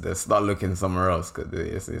 just start looking somewhere else,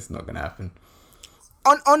 because it's not going to happen.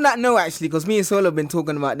 On that note, actually, because me and Solo have been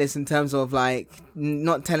talking about this in terms of, like,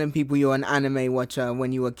 not telling people you're an anime watcher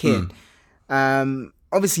when you were a kid.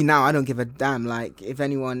 Obviously, now I don't give a damn. Like, if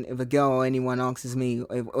a girl or anyone asks me,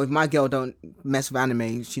 if my girl don't mess with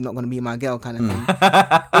anime, she's not going to be my girl kind of thing.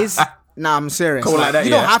 I'm serious. Cool like that,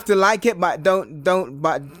 you don't have to like it, but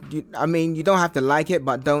you don't have to like it,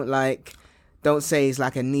 but don't say it's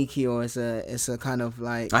like a Nikki or it's a kind of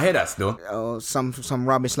like, I hear that still, or some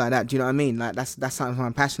rubbish like that. Do you know what I mean? Like that's something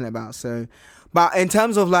I'm passionate about. So, but in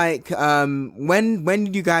terms of like, when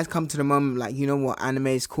did you guys come to the moment like, you know what, anime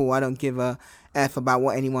is cool, I don't give a F about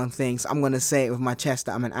what anyone thinks, I'm gonna say it with my chest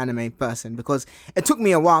that I'm an anime person? Because it took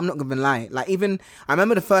me a while, I'm not gonna lie. Like even I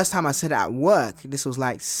remember the first time I said it at work, this was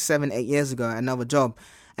like 7-8 years ago at another job,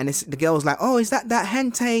 and the girl was like, oh, is that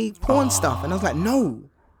hentai porn stuff? And I was like, no,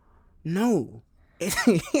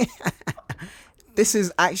 this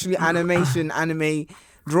is actually anime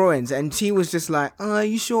drawings. And she was just like, oh, are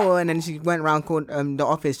you sure? And then she went around the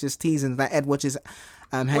office just teasing that Ed watches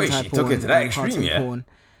hentai Wait, she took it to that extreme, yeah? Porn.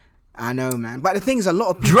 I know, man. But the thing is, a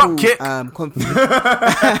lot of people Drop kick.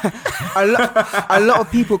 a lot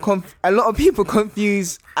of people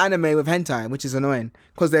confuse anime with hentai, which is annoying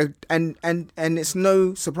because they're and it's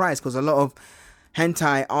no surprise because a lot of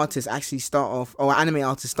hentai artists actually start off, or anime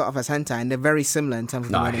artists start off as hentai, and they're very similar in terms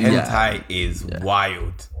of the way they hentai is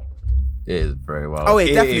wild. It is very wild. Oh,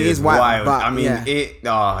 it definitely is wild. But, I mean,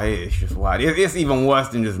 it's just wild. It's even worse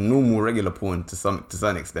than just normal regular porn to some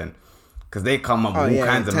extent. Because they come up with all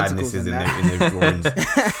kinds of madnesses in their drawings.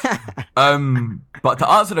 But to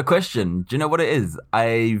answer the question, do you know what it is?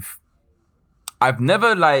 I've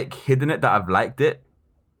never like hidden it that I've liked it,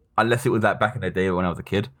 unless it was like back in the day when I was a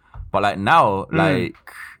kid. But like now, like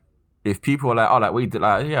if people are like, oh, like we did,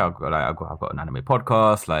 like I've got an anime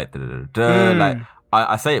podcast, like like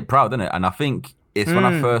I say it proud, innit? And I think it's when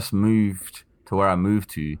I first moved to where I moved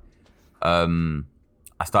to,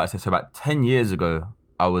 I started to say about 10 years ago.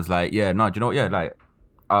 I was like, yeah, no, do you know what? Yeah, like,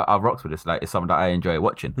 I rocked with this. Like, it's something that I enjoy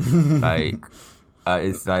watching. Like,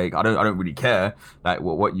 it's like I don't really care like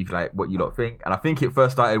what you lot think. And I think it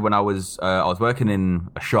first started when I was working in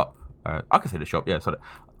a shop. I could say the shop, yeah. Sorry,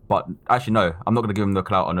 but actually no, I'm not gonna give him the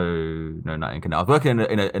clout. No, nothing. I was working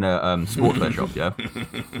in a sportswear shop, yeah.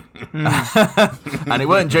 And it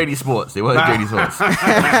weren't JD Sports. It weren't JD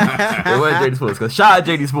Sports. Because shout out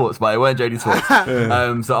JD Sports, but it weren't JD Sports.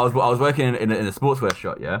 So I was working in a sportswear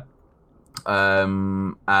shop, yeah.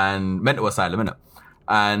 And mental asylum, innit?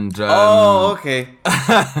 And okay.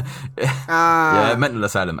 Yeah, mental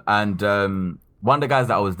asylum. And one of the guys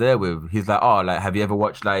that I was there with, he's like, oh, like, have you ever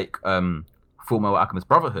watched like Fullmetal Alchemist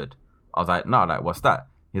Brotherhood? I was like, no, like, what's that?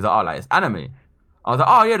 He's like, oh, like, it's anime. I was like,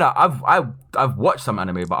 oh yeah, like, I've watched some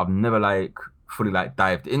anime, but I've never like fully like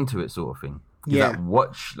dived into it, sort of thing. He's yeah.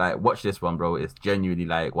 Like, watch this one, bro. It's genuinely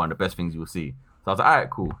like one of the best things you'll see. So I was like, all right,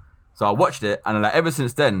 cool. So I watched it, and like ever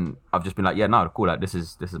since then, I've just been like, yeah, no, cool. Like this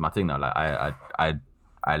is my thing now. Like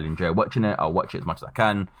I'll enjoy watching it. I'll watch it as much as I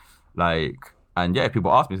can. Like, and yeah,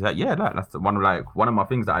 people ask me, it's like, yeah, like that's one of my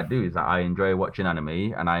things that I do is that I enjoy watching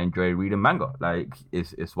anime and I enjoy reading manga. Like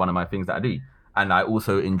it's one of my things that I do, and I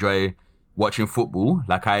also enjoy watching football.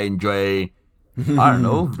 Like I enjoy, I don't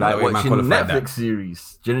know, like watching Netflix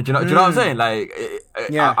series. Do you know what I'm saying? Like,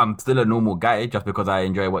 yeah, I'm still a normal guy just because I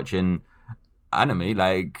enjoy watching anime.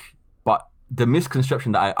 Like, but the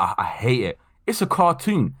misconception that I hate it. It's a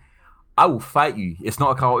cartoon. I will fight you. It's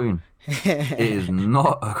not a cartoon. It is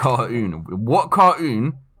not a cartoon. What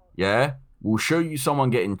cartoon, yeah, will show you someone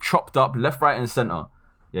getting chopped up left, right, and center?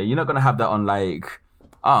 Yeah, you're not gonna have that on like,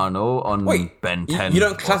 I don't know, on Ben 10. You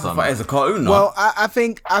don't classify it as a cartoon, no? Well, I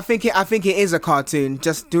think it is a cartoon.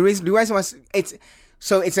 Just the reason why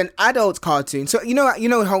it's an adult cartoon. So you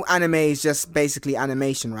know how anime is just basically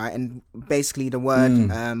animation, right? And basically the word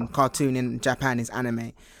cartoon in Japan is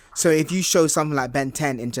anime. So if you show something like Ben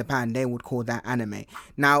 10 in Japan, they would call that anime.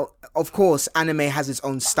 Now, of course, anime has its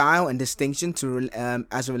own style and distinction to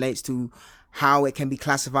as it relates to how it can be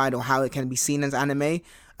classified or how it can be seen as anime.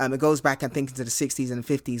 It goes back, I think, into the 60s and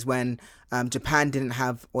 50s when Japan didn't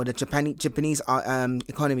have, or the Japanese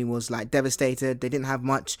economy was like devastated. They didn't have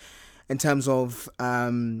much in terms of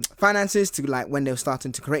finances to like when they were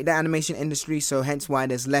starting to create the animation industry. So hence why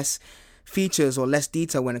there's less features or less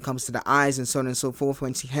detail when it comes to the eyes and so on and so forth,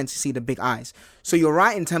 hence you see the big eyes. So you're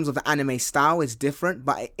right in terms of the anime style is different,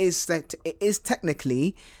 but it is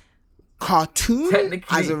technically cartoon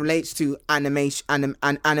as it relates to animation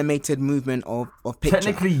an animated movement of picture.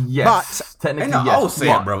 Technically yes. Yes. I'll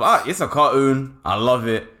say it, bro. It's a cartoon. I love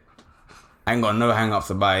it. I ain't got no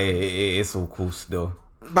hang-ups about it. It's all cool still.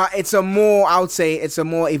 But I would say it's a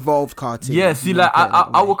more evolved cartoon. Yeah, see, like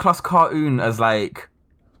I would class cartoon as like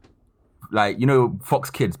you know Fox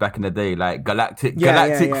Kids back in the day, like Galactic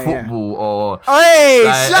Football or hey,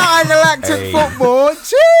 shout out Galactic Football.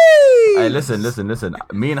 Jeez. Hey, listen.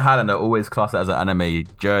 Me and Haaland are always class it as an anime.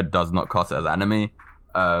 Jared does not class it as an anime.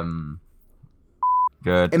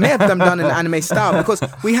 Good. It may have been done in an anime style because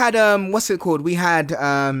we had what's it called? We had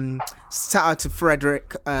shout out to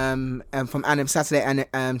Frederick from Saturday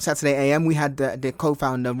AM. We had the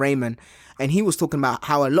co-founder Raymond, and he was talking about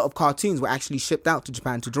how a lot of cartoons were actually shipped out to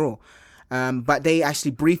Japan to draw. But they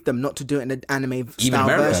actually briefed them not to do it in the anime style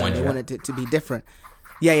version. They wanted it to be different.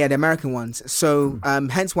 Yeah, the American ones. So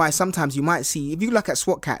hence why sometimes you might see, if you look at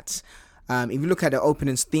SWAT Cats, if you look at the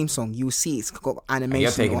opening theme song, you will see it's got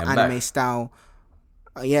animation or anime style.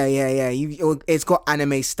 Yeah. It's got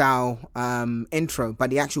anime style intro, but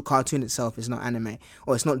the actual cartoon itself is not anime,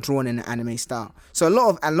 or it's not drawn in an anime style. So a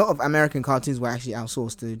lot of American cartoons were actually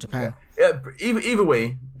outsourced to Japan. Yeah. Either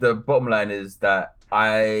way, the bottom line is that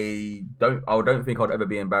I don't think I'd ever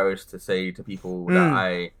be embarrassed to say to people that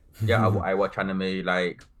I watch anime.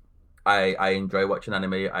 Like I enjoy watching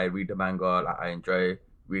anime. I read the manga. Like I enjoy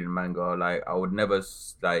reading manga. Like I would never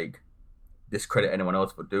like discredit anyone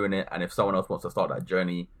else for doing it. And if someone else wants to start that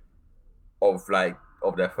journey of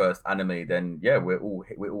their first anime, then yeah, we're all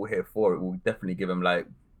here for it. We'll definitely give them like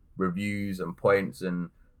reviews and points and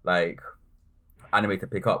like anime to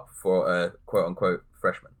pick up for a quote unquote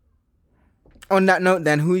freshman. On that note,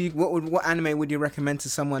 then, what anime would you recommend to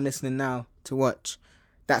someone listening now to watch?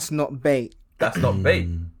 That's not bait. That's not bait.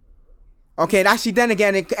 Okay, actually, then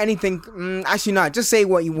again, anything. Actually, no. Just say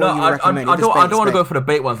what you recommend. I don't want to go for the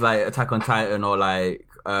bait ones like Attack on Titan or like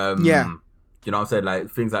you know what I'm saying, like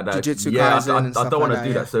things like that. Jujutsu Kaisen I don't want to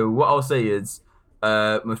do that. So what I'll say is,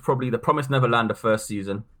 was probably The Promised Neverland, the first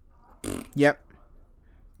season. Yep.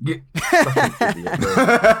 Yeah.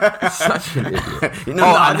 Such an idiot. You know,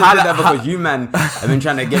 I just did that because you, man, have been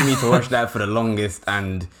trying to get me to watch that for the longest,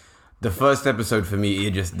 and the first episode for me,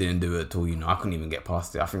 it just didn't do it at all. You know, I couldn't even get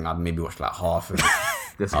past it. I think I'd maybe watched like half of it.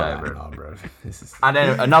 This guy, bro. No, bro. This is... And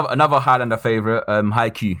then another Highlander favorite,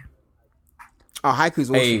 Haikyuu. Oh, Haiku's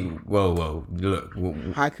awesome. Hey, whoa, look.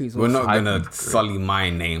 Haiku's we're awesome. not gonna sully my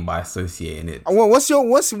name by associating it. Well, what's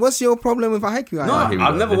your problem with Haiku? No,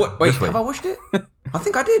 I've never watched. Wait, have I watched it? I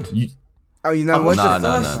think I did. You never watched it?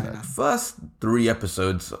 No. First 3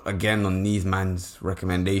 episodes again on these man's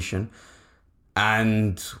recommendation.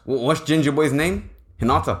 And what's Ginger Boy's name?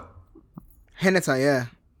 Hinata, yeah.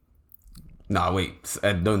 No, wait,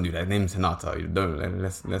 don't do that. His name's Hinata. Don't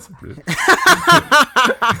let's.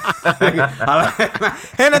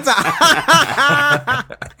 Hinata.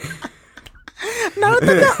 No.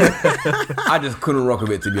 I just couldn't rock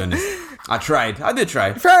with it, to be honest. I did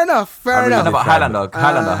try. Fair enough. No, but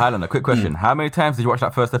Highlander. Quick question: how many times did you watch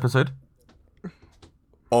that first episode?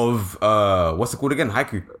 Of what's it called again?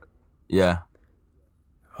 Haiku. Yeah.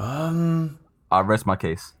 I'll rest my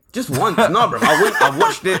case. Just once. No, bro. I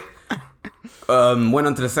watched it. Went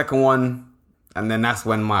on to the second one, and then that's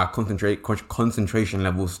when my concentration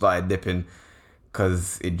levels started dipping,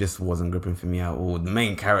 because it just wasn't gripping for me at all. The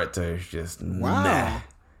main character is just meh.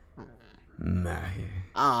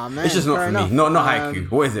 Ah, man, it's just not for me. No, not Haiku.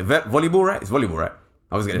 What is it? Volleyball, right? It's volleyball, right?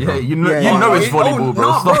 I was getting it wrong. You know it's volleyball,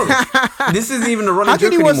 bro. This isn't even a running joke anymore. How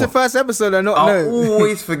can you watch the first episode and not know? I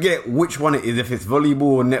always forget which one it is, if it's volleyball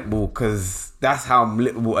or netball, because that's how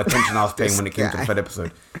little attention I was paying when it came to the third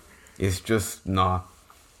episode. It's just, nah.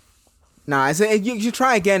 You should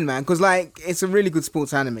try again, man, because like it's a really good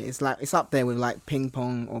sports anime. It's like it's up there with like Ping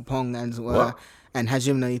Pong or Pong and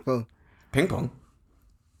Hajime no Ippo. Ping Pong?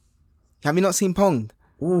 Have you not seen Pong?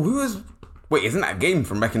 Ooh, wait, isn't that a game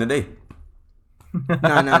from back in the day? No.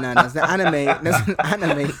 There's an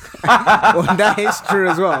anime. Well, that is true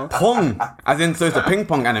as well. Pong, as in, so it's a ping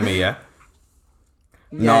pong anime, yeah?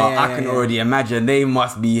 I can already imagine they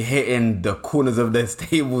must be hitting the corners of their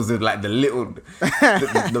tables with like the little. Does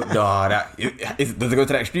it go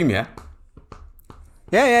to that extreme? Yeah.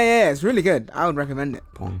 Yeah. It's really good. I would recommend it.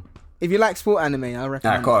 Pong. If you like sport anime, I recommend.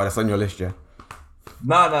 Alright, Carl, that's on your list, yeah.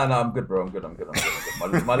 No, I'm good, bro. I'm good.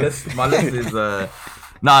 My list is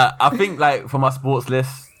I think like for my sports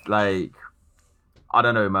list, like I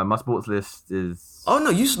don't know, man. My sports list is. Oh no,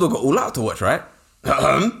 you still got All Out to watch, right?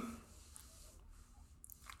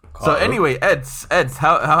 So anyway, Eds,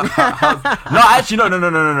 how no, actually,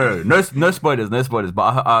 no spoilers, but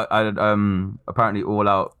I apparently All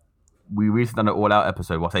Out, we recently done an All Out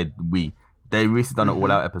episode. Well, I say they recently done an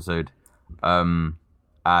All Out episode, and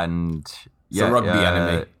yeah, it's a rugby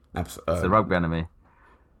anime. It's a rugby anime.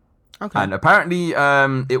 Okay. And apparently,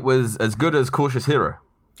 it was as good as Cautious Hero.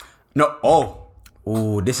 No,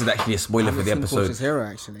 oh, this is actually a spoiler for the episode. Cautious Hero,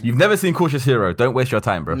 actually. You've never seen Cautious Hero? Don't waste your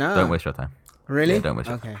time, bro. No. Don't waste your time. Really? Yeah, don't waste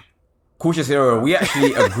your time. Okay. Cautious Hero, we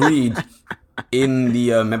actually agreed in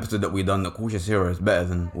the episode that we done that Cautious Hero is better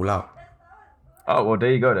than All Out. Oh, well,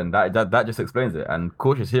 there you go then. That just explains it. And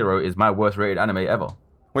Cautious Hero is my worst rated anime ever.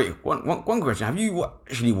 Wait, one question. Have you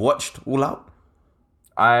actually watched All Out?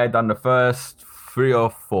 I done the first 3 or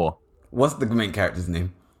 4. What's the main character's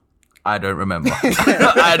name? I don't remember.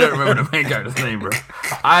 I don't remember the main character's name, bro.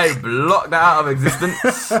 I blocked that out of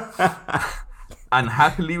existence. And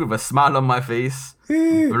happily, with a smile on my face,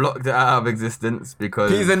 blocked it out of existence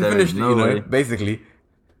because he's unfinished, basically.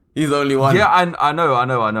 He's the only one. Yeah, I know. I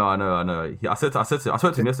spoke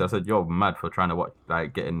to him yesterday. I said, "You're mad for trying to watch,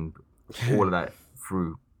 like, getting all of that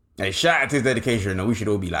through." Hey, shout out to his dedication. No, we should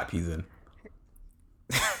all be like Pizen.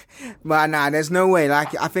 But nah, there's no way.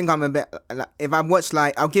 Like, I think I'm a bit. Like, if I watch,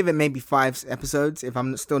 like, I'll give it maybe 5 episodes. If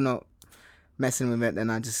I'm still not messing with it,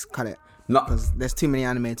 then I just cut it. Because there's too many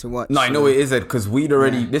anime to watch. No, I know it is, because we'd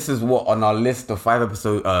already. This is what on our list of 5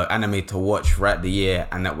 episode anime to watch throughout the year,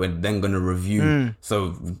 and that we're then gonna review.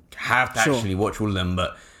 So have to actually watch all of them.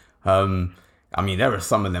 But I mean, there are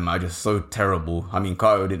some of them are just so terrible. I mean,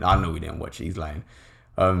 Carter didn't. I know we didn't watch it. He's lying.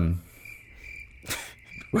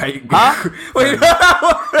 Wait, huh? Wait,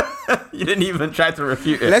 you didn't even try to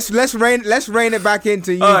refute it. Let's rein it back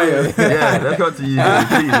into you. Yeah, let's go to you.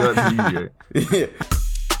 Please go to you.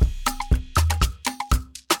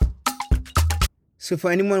 So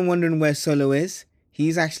for anyone wondering where Solo is,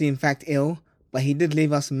 he's actually in fact ill, but he did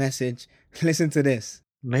leave us a message. Listen to this.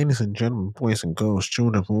 Ladies and gentlemen, boys and girls,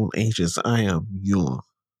 children of all ages, I am your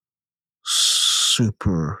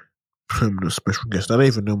super permanent special guest. I don't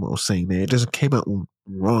even know what I was saying there. It just came out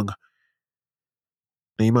wrong.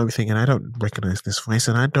 Now you might be thinking, I don't recognize this voice,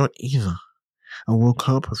 and I don't either. I woke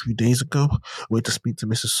up a few days ago, went to speak to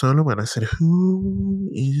Mrs. Solo, and I said, who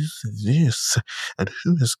is this? And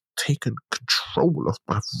who has taken control of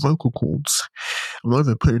my vocal cords? I'm not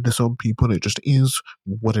even putting this on people, it just is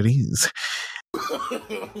what it is.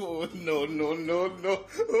 No.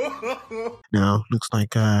 Now, looks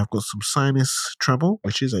like I've got some sinus trouble,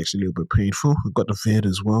 which is actually a little bit painful. I've got the vid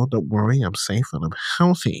as well. Don't worry, I'm safe and I'm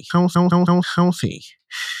healthy. Healthy.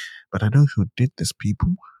 But I know who did this,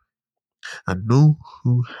 people. I know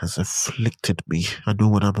who has afflicted me. I know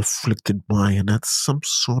what I'm afflicted by, and that's some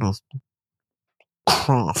sort of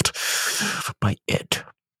craft by Ed.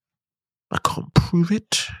 I can't prove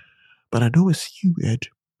it, but I know it's you, Ed.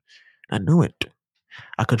 I know it.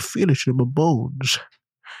 I can feel it in my bones.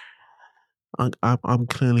 I'm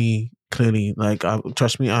clearly like,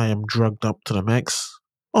 trust me, I am drugged up to the max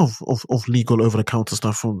of legal over-the-counter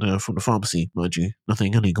stuff from the pharmacy, mind you.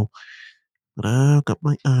 Nothing illegal. But I've got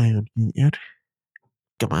my eye on you, Ed.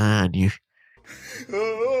 Come on, you.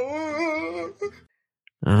 And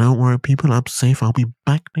don't worry, people, I'm safe. I'll be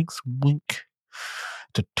back next week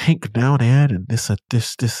to take down Ed and this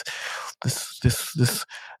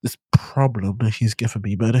problem that he's given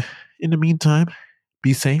me. But in the meantime,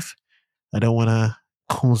 be safe. I don't want to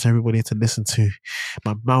cause everybody to listen to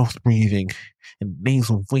my mouth breathing and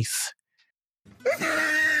nasal voice.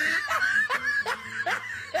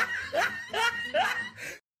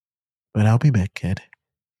 But I'll be back, kid.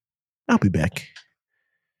 I'll be back.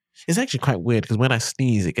 It's actually quite weird because when I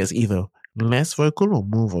sneeze, it gets either less vocal or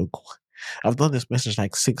more vocal. I've done this message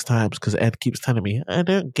like 6 times because Ed keeps telling me, I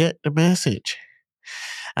don't get the message.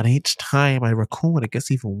 And each time I record, it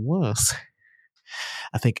gets even worse.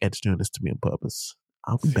 I think Ed's doing this to me on purpose.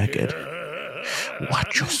 I'll be back, Ed.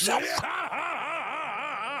 Watch yourself.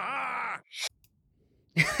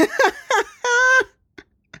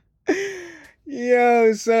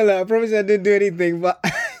 Yo, Solo, I promise I didn't do anything, but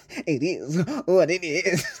it is what it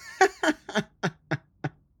is.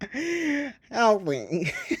 Help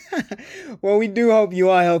me. Well, we do hope you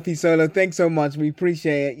are healthy, Solo. Thanks so much. We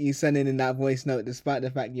appreciate you sending in that voice note despite the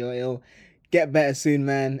fact you're ill. Get better soon,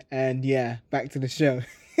 man. And yeah, back to the show.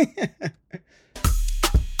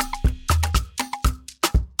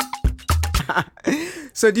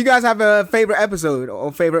 So do you guys have a favorite episode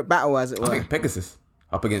or favorite battle, as it were? I think Pegasus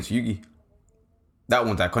up against Yugi. That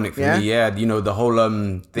one's iconic for me. Yeah, you know, the whole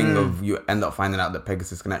thing of you end up finding out that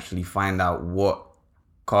Pegasus can actually find out what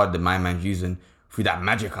card the Mind Man's using through that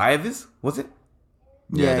magic eye of his, was it?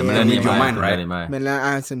 Yeah, the Millennium Mind, right? Millennium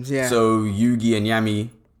items, yeah. So Yugi and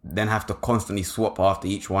Yami then have to constantly swap after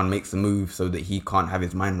each one makes a move so that he can't have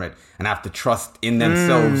his mind read and have to trust in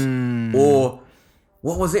themselves. Or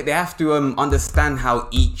what was it? They have to understand how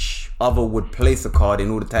each other would place a card in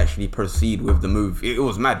order to actually proceed with the move. It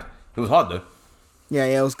was mad. It was hard though. Yeah,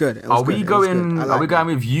 it was good. Are we going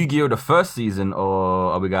with Yu-Gi-Oh! The first season,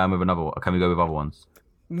 or are we going with another one? Can we go with other ones?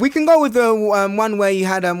 We can go with the one where you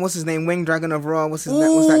had what's his name, Winged Dragon of Ra. What's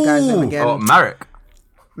that guy's name again? Oh, Marek.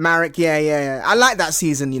 Marek, yeah. I like that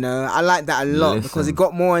season, you know. I like that a lot because it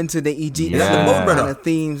got more into the Egyptian kind of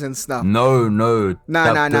themes and stuff. No.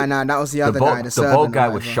 That was the other guy. The bald guy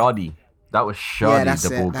was Shadi. That was Shadi, the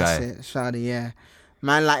bald guy. That's it, Shadi, yeah.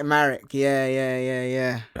 Man like Marek,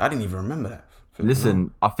 yeah. I didn't even remember that.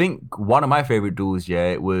 Listen, I think one of my favorite duels,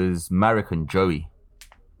 it was Marek and Joey.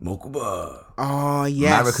 Mokuba. Oh,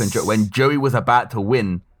 yes. Marek and Joey. When Joey was about to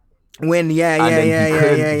win. He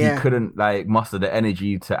couldn't like muster the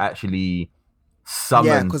energy to actually summon.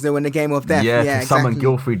 Yeah, because they were in the game of death. Yeah, to summon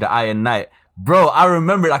Gilfrey, the Iron Knight. Bro, I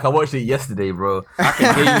remember it like I watched it yesterday, bro. I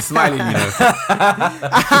can hear you smiling, you know.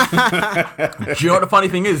 Do you know what the funny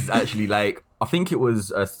thing is, actually? Like, I think it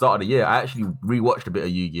was start of the year. I actually rewatched a bit of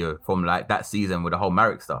Yu-Gi-Oh! From like that season with the whole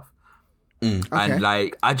Marek stuff. Okay. And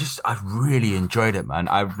like, I really enjoyed it, man.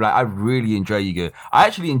 I really enjoy Yu-Gi-Oh! I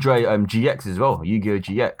actually enjoy GX as well, Yu-Gi-Oh!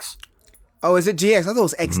 GX. Oh, is it GX? I thought it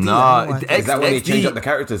was XD. No, is that when they changed up the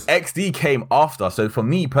characters? XD came after. So for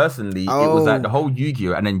me personally, it was like the whole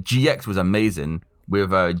Yu-Gi-Oh! And then GX was amazing with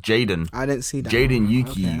Jaden. I didn't see that. Jaden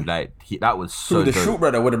Yuki, like that was so the dope. shoot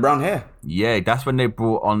brother with the brown hair. Yeah, that's when they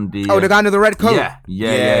brought on the... Oh, the guy with the red coat?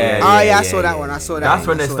 Yeah. I saw that one. I saw that That's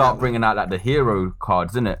one. when they start bringing out like the hero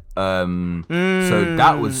cards, isn't it? So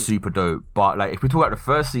that was super dope. But like, if we talk about the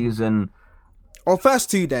first season... Or first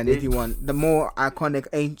two then, if you want. The more iconic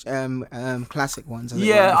classic ones.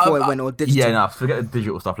 Before it went all digital. Yeah, no, forget the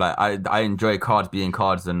digital stuff. Like, I enjoy cards being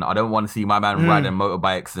cards, and I don't want to see my man riding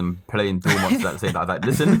motorbikes and playing Duel Monsters at the same time. I was like,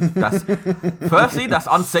 listen, that's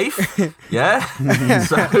unsafe. Yeah?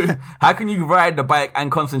 So, how can you ride the bike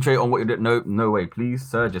and concentrate on what you're doing? No way, please,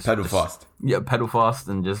 sir. Just pedal fast. Yeah, pedal fast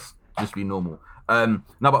and just be normal. No,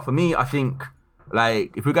 but for me, I think...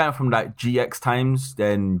 Like, if we're going from like GX times,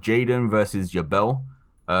 then Jaden versus Yabel,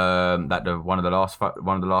 that one of the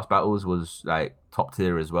last battles was like top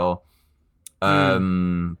tier as well.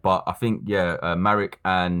 But I think Marek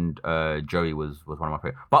and Joey was one of my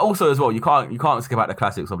favorite. But also as well, you can't skip out the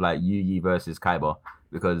classics of like Yugi versus Kaiba,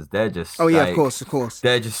 because they're just of course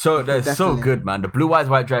they're just so good, man. The Blue Eyes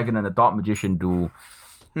White Dragon and the Dark Magician duel.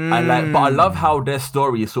 And like, but I love how their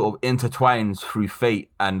story is sort of intertwined through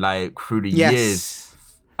fate and like through the years,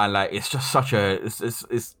 and like it's just such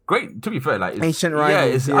it's great. To be fair, like ancient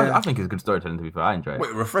rivals. I think it's good storytelling. To be fair, I enjoy it.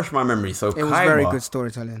 Wait, refresh my memory. So it was very good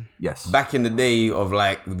storytelling. Yes, back in the day of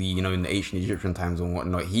like the in the ancient Egyptian times and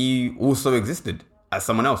whatnot, he also existed as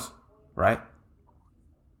someone else, right?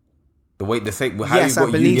 The way they say how you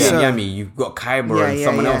got Yugi and Yami, you've got Kaiba and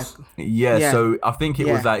someone else. Yeah, so I think it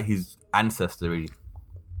was like his ancestry.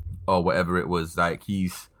 Or whatever it was, like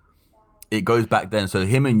it goes back then. So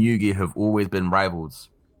him and Yugi have always been rivals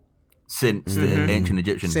since the ancient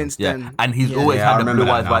Egyptians. Since then, and he's always had the Blue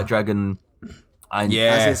Eyes White Dragon. And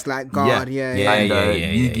as his like god,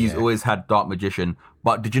 Yugi's always had Dark Magician.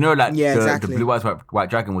 But did you know that the Blue Eyes White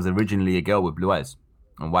Dragon was originally a girl with blue eyes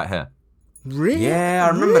and white hair? Really? Yeah,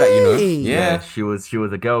 I remember that. You know, yeah, she was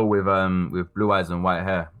a girl with blue eyes and white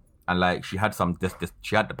hair. And like she had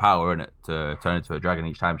she had the power in it to turn into a dragon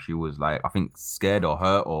each time she was like, I think, scared or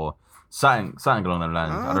hurt or something along the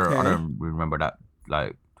lines. I don't remember that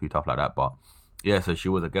like too tough like that, but yeah. So she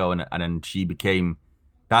was a girl in it, and then she became.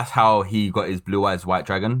 That's how he got his Blue Eyes White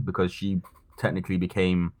Dragon, because she technically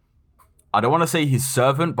became. I don't want to say his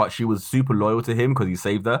servant, but she was super loyal to him because he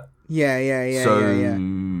saved her.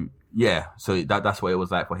 So that's what it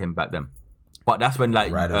was like for him back then. But that's when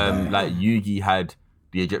like Yugi had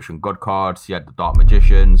the Egyptian god cards, he had the Dark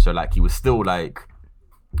Magician, so like he was still like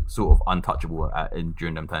sort of untouchable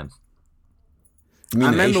during them times. I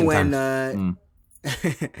remember when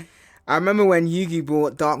I remember when Yugi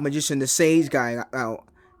brought Dark Magician, the Sage guy, out.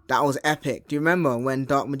 That was epic. Do you remember when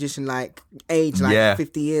Dark Magician like aged like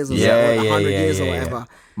 50 years or 100 years or whatever?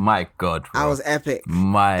 My God, bro. That was epic.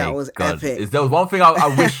 That was epic. There was one thing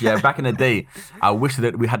I wish, back in the day, I wish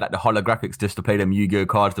that we had like the holographics just to play them Yu-Gi-Oh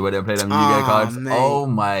cards, the way they play them Yu-Gi-Oh cards. Mate. Oh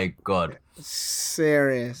my God.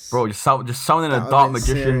 Serious. Bro, just summoning a Dark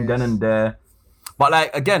Magician then and there. But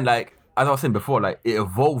like, again, like, as I was saying before, like, it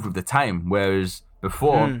evolved with the time, whereas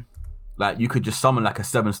before... Like, you could just summon like a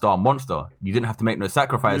 7-star monster. You didn't have to make no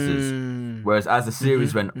sacrifices. Whereas as the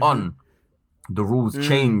series went on, the rules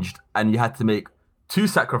changed and you had to make 2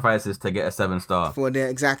 sacrifices to get a 7-star.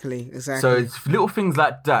 Exactly. So it's little things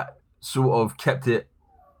like that sort of kept it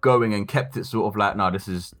going and kept it sort of like, no, this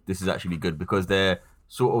is actually good, because they're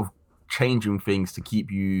sort of changing things to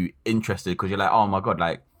keep you interested, because you're like, oh my God,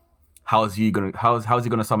 like, how's he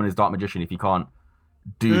gonna summon his Dark Magician if he can't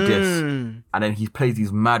do this? And then he plays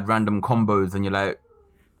these mad random combos and you're like,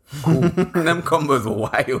 cool. Them combos are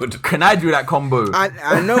wild. Can I do that combo?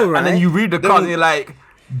 I know, right? And then you read the card and you're like,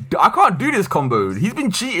 I can't do this combo. He's been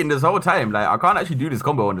cheating this whole time. Like, I can't actually do this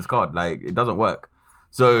combo on this card. Like, it doesn't work.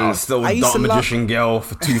 So I'll still Dark Magician girl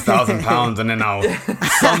for £2,000 and then I'll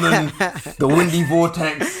summon the Windy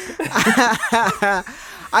Vortex.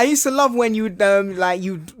 I used to love when you'd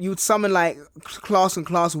you'd summon like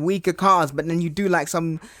class weaker cards, but then you do like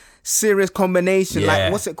some serious combination,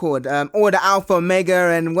 like what's it called? Or the Alpha,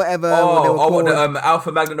 Omega, and whatever. The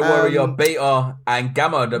Alpha, Magna, the Warrior, Beta, and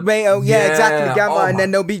Gamma. Beta, exactly, Gamma, and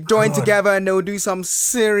then they'll be joined together and they'll do some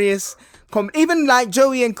serious even like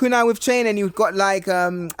Joey and Kunai with Chain, and you've got like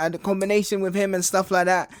a combination with him and stuff like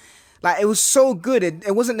that. Like, it was so good.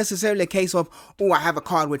 It wasn't necessarily a case of, I have a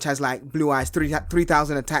card which has like Blue Eyes,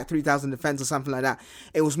 3,000 attack, 3,000 defense or something like that.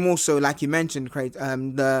 It was more so, like you mentioned, Craig,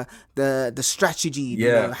 the strategy, you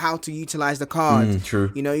know, how to utilize the card.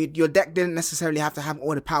 True. You know, your deck didn't necessarily have to have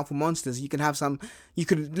all the powerful monsters. You could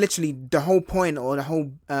literally, the whole point or the whole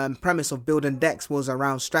premise of building decks was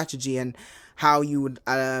around strategy and how you would,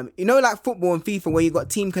 like football and FIFA where you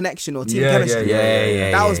got team connection or team chemistry.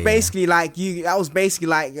 That was basically like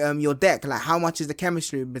your deck. Like, how much is the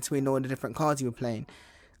chemistry between all the different cards you were playing?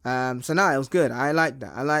 So it was good. I like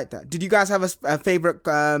that. Did you guys have a favorite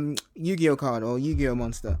Yu-Gi-Oh card or Yu-Gi-Oh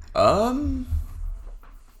monster?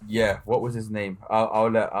 Yeah. What was his name?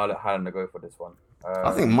 I'll let Hannah go for this one.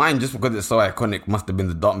 I think mine, just because it's so iconic, must have been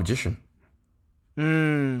the Dark Magician.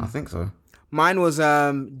 I think so. Mine was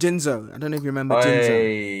Jinzo. I don't know if you remember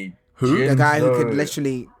Jinzo. Who? The guy who could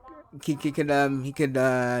literally he could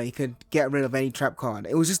get rid of any trap card.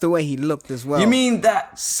 It was just the way he looked as well. You mean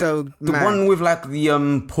that the one with like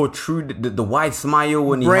the protrude the wide smile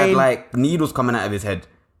when he had like needles coming out of his head?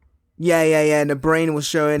 Yeah, and the brain was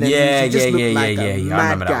showing. And he just looked like a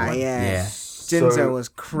mad guy. Yeah. Jinzo was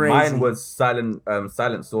crazy. Mine was Silent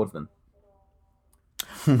Swordsman.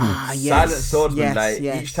 Yes. Silent Swordsman,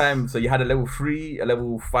 each time, so you had a level 3, a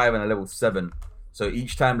level 5, and a level 7. So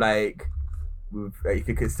each time, like, if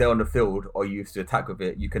you could stay on the field or you used to attack with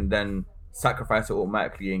it, you can then sacrifice it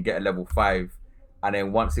automatically and get a level 5. And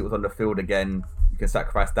then once it was on the field again, you can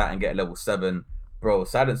sacrifice that and get a level 7. Bro,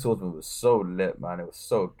 Silent Swordsman was so lit, man. It was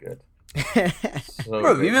so good.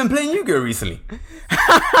 Bro, you've been playing Yu-Gi-Oh recently?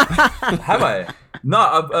 Have I?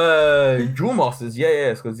 No, Duel Masters,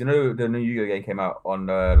 because you know the new Yu-Gi-Oh game came out on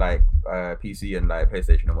PC and like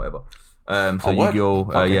PlayStation and whatever. So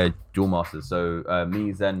Yu-Gi-Oh, Duel Masters. So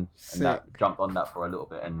me, Zen, and that jumped on that for a little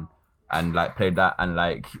bit and like played that, and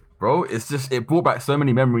like, bro, it brought back so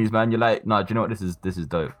many memories, man. You're like, nah, do you know what? This is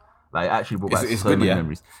dope. Like, actually brought back so many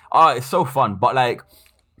memories. It's so fun, but like,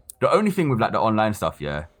 the only thing with like the online stuff,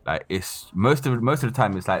 like it's most of the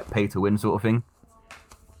time it's like pay to win sort of thing.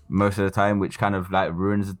 Most of the time, which kind of like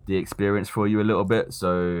ruins the experience for you a little bit.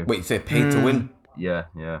 So wait, you say pay to win? Yeah.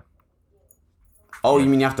 Oh, you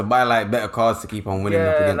mean you have to buy like better cards to keep on winning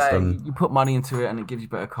up against them? You put money into it and it gives you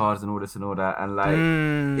better cards and all this and all that, and like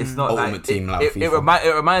it's not Ultimate like team,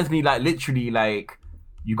 it reminds me like literally like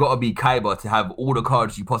you gotta be Kaiba to have all the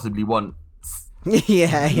cards you possibly want.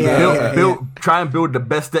 Try and build the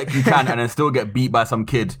best deck you can and then still get beat by some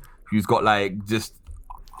kid who's got like just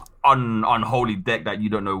unholy deck that you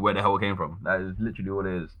don't know where the hell it came from. That is literally all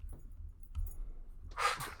it is.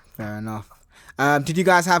 Fair enough. Did you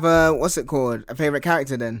guys have a favorite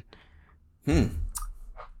character then? I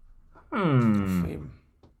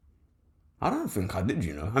don't think I did,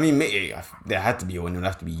 you know. I mean, maybe there had to be one. It would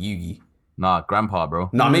have to be Yugi. Nah, Grandpa, bro.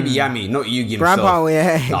 Nah, maybe Yami, not Yugi himself. Grandpa,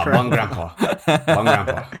 yeah. Nah, one Grandpa.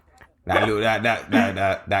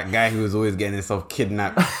 That guy who was always getting himself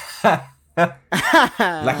kidnapped.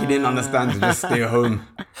 Like he didn't understand to just stay home.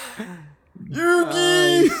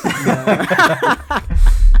 Yugi!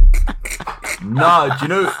 Nah, do you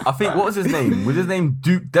know, I think, what was his name? Was his name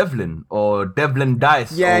Duke Devlin or Devlin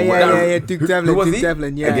Dice? Yeah, Duke Devlin. Duke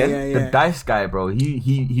Devlin, yeah. The Dice guy, bro.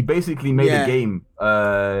 He basically made a game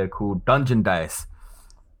called Dungeon Dice.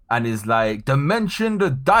 And is like, Dimension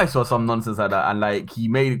the Dice or some nonsense like that. And like, he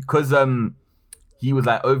made, because he was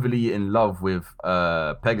like overly in love with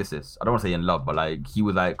Pegasus. I don't want to say in love, but like, he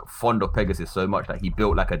was like fond of Pegasus so much that he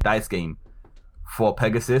built like a dice game for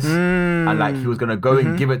Pegasus, and like he was gonna go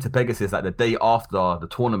and give it to Pegasus like the day after the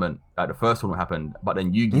tournament, like the first tournament happened, but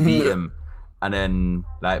then Yugi beat him, and then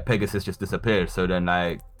like Pegasus just disappeared. So then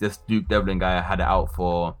like this Duke Devlin guy had it out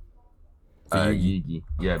for Yugi,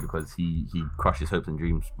 because he crushed his hopes and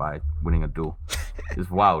dreams by winning a duel.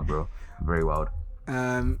 It's wild, bro, very wild.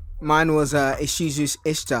 Mine was Ishizu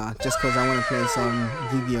Ishtar, just because I want to play some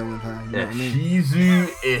Yu-Gi-Oh with her. You know what I mean? Ishizu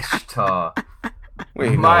Ishtar.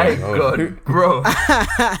 Wait, my God, bro.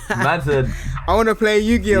 Man said, I want to play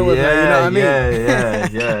Yu-Gi-Oh with her, you know what I mean?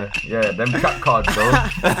 Yeah. Them trap cards, bro.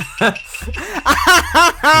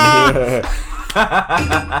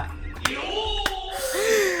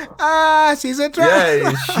 She's a trap.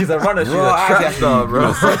 Yeah, she's a runner. She's a trap star,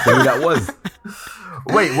 bro. Who that was?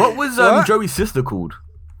 Wait, what was Joey's sister called?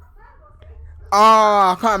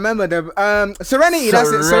 Oh, I can't remember the Serenity. That's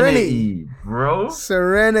it, Serenity, bro.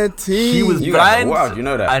 Serenity. She was blind. Wow, you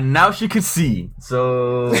know that. And now she could see.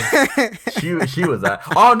 So she was like,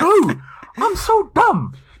 oh no, I'm so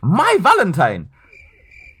dumb. My Valentine.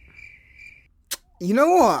 You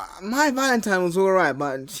know what? My Valentine was alright,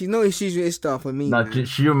 but she's no issues with stuff for me. No, man.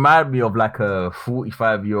 she reminded me of like a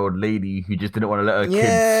 45-year-old lady who just didn't want to let her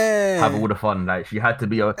kids have all the fun. Like she had to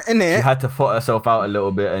be she had to foot herself out a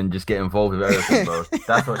little bit and just get involved with everything, bro.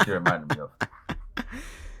 That's what she reminded me of.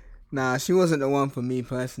 Nah, she wasn't the one for me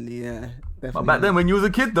personally. Yeah, definitely. But back then, when you was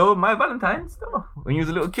a kid, though, My Valentine's, though, when you was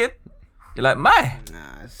a little kid, you're like, my.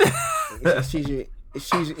 Nah, it's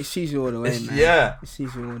usually all the way, man. Yeah. It's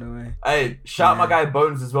usually all the way. Hey, shout out my guy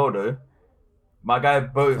Bones as well, though. My guy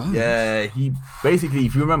Bones, yeah, he basically,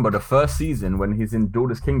 if you remember the first season when he's in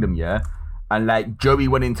Builder's Kingdom, yeah, and like Joey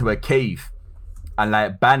went into a cave, and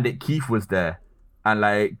like Bandit Keith was there, and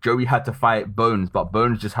like Joey had to fight Bones, but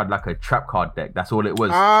Bones just had like a trap card deck. That's all it was.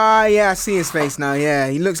 Ah, yeah, I see his face now. Yeah,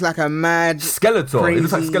 he looks like a mad Skeletor. Crazy... It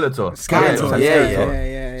looks like Skeletor.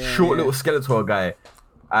 Yeah. Short little Skeletor guy.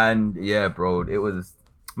 And yeah, bro, it was,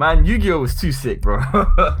 man, Yu-Gi-Oh was too sick, bro.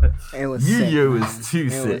 It was Yu-Gi-Oh sick, was too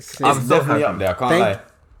sick. I'm definitely up there. I can't lie.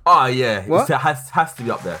 Oh yeah, what? It has to be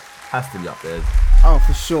up there. Has to be up there. Oh,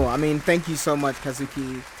 for sure. I mean, thank you so much,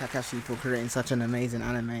 Kazuki Takashi, for creating such an amazing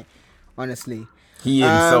anime. Honestly, he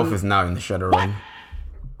himself is now in the Shadow Realm.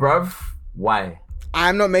 Bruv, why?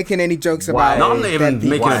 I'm not making any jokes about it. No, I'm not even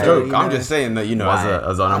making a joke. I'm just saying that,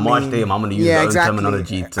 as an homage to him, I'm going to use my own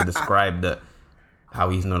terminology to describe that how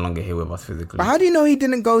he's no longer here with us physically. But how do you know he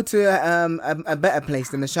didn't go to a better place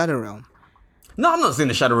than the Shadow Realm? No, I'm not saying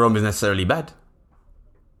the Shadow Realm is necessarily bad.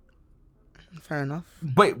 Fair enough.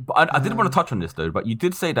 Wait, but I did want to touch on this though. But you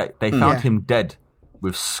did say that they found him dead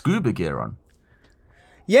with scuba gear on.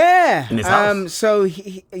 Yeah. In his house. So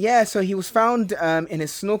he was found in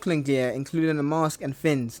his snorkeling gear, including a mask and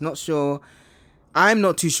fins. Not sure. I'm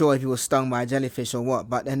not too sure if he was stung by a jellyfish or what,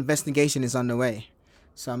 but the investigation is underway.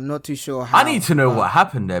 So I'm not too sure how. I need to know what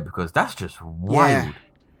happened there because that's just wild. Yeah.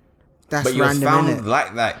 That's but he was random, found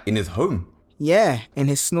like that in his home. Yeah, in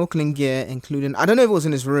his snorkeling gear, including, I don't know if it was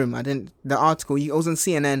in his room. The article, it was on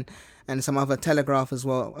CNN and some other Telegraph as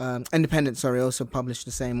well. Independent, also published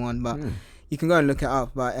the same one, but you can go and look it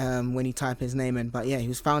up. But when you type his name in, but yeah, he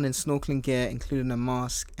was found in snorkeling gear, including a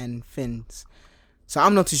mask and fins. So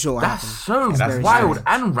I'm not too sure what happened. That's wild strange.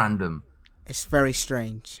 And random. It's very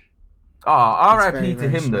strange. Oh, R.I.P. to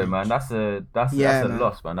him though, man. That's a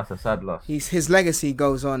loss, man. That's a sad loss. His legacy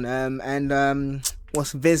goes on.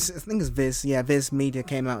 What's Viz? I think it's Viz. Yeah, Viz Media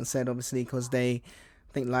came out and said, obviously, because they,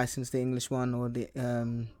 I think, licensed the English one or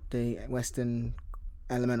the Western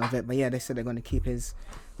element of it. But yeah, they said they're going to keep his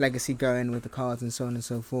legacy going with the cards and so on and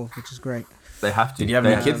so forth, which is great. They have to. Did he have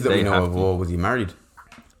any kids that we know of, or was he married?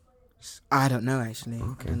 I don't know, actually.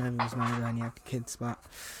 Okay. I don't know if he was married or any had kids, but...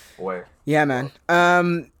 Boy. Yeah, man.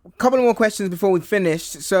 Couple more questions before we finish.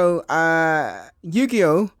 So,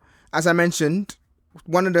 Yu-Gi-Oh, as I mentioned,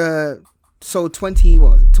 one of the sold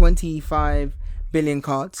 25 billion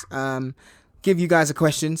cards. Give you guys a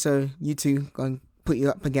question, so you two go and put you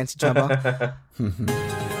up against each other.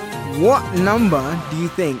 What number do you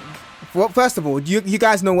think? Well, first of all, you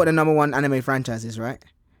guys know what the number one anime franchise is, right?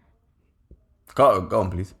 Go on,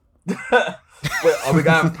 please. Wait, are we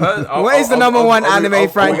going what is the number one anime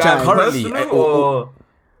franchise? Currently,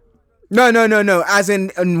 No. As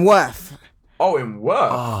in worth. Oh, in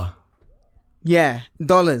worth. Oh. Yeah,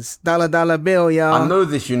 dollars, dollar bill, y'all. I know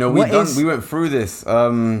this. We went through this.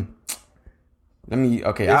 Out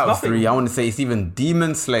of three, I want to say it's even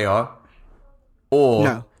Demon Slayer,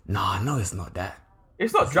 or no, it's not that.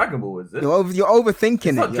 It's not Dragon Ball, is it? You're overthinking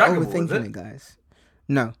it. You're Dragon overthinking Ball, it, guys.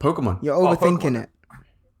 No, Pokemon. You're overthinking it.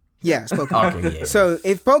 Yeah, it's Pokemon. Okay, yeah. So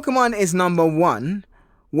if Pokemon is number one,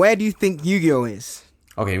 where do you think Yu-Gi-Oh is?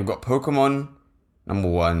 Okay, we've got Pokemon number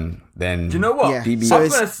one. Then do you know what? Yeah. DB. So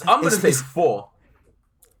I'm gonna say 4.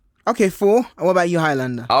 Okay, 4. What about you,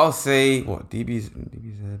 Highlander? I'll say what? DB's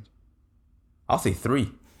head. I'll say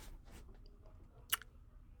 3.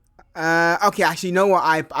 Okay, actually, you know what?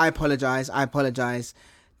 I apologize.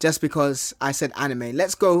 Just because I said anime.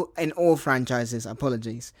 Let's go in all franchises.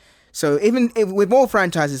 Apologies. So even with all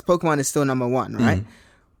franchises, Pokemon is still number one, right?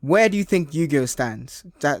 Where do you think Yu-Gi-Oh stands?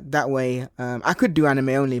 That way, I could do anime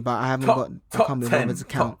only, but I haven't got top to 10.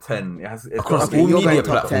 Account. Top 10. Across all media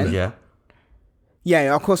platforms, yeah.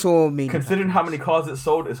 Yeah, across all media. Considering how many cards it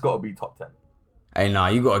sold, it's got to be top 10. Hey, nah,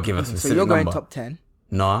 you got to give us a specific So you're going number. top 10?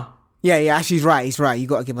 Nah. Yeah, actually, he's right. You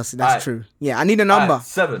got to give us. That's true. Yeah, I need a number.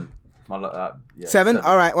 7. 7?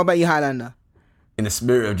 All right. What about you, Highlander? In the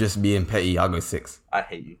spirit of just being petty, I'll go 6. I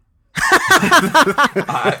hate you.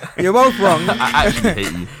 You're both wrong. I actually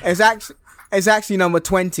hate you. It's actually number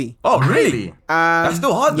 20. Oh, really? That's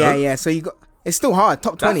still hard, though. Yeah. So it's still hard.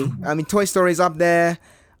 Top 20. I mean, Toy Story's up there.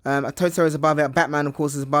 Toy Story's above it. Batman, of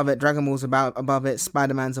course, is above it. Dragon Ball's above it.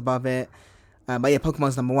 Spider-Man's above it. But yeah,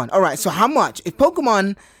 Pokemon's number one. All right, so how much? If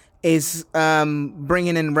Pokemon is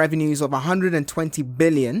bringing in revenues of 120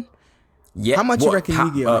 billion, how much you reckon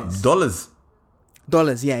Yu-Gi-Oh is?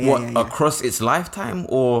 Dollars, yeah. Across its lifetime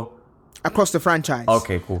or? Across the franchise.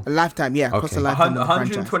 Okay, cool. A lifetime, yeah. Across the lifetime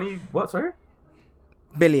 120, what, sorry?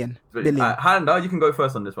 Billion. Handa, you can go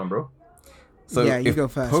first on this one, bro. So yeah, you go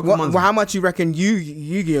first. How much you reckon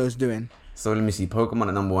Yu-Gi-Oh's doing? So let me see. Pokemon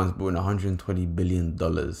at number 1's brought in $120 billion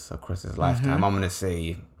across its lifetime. I'm going to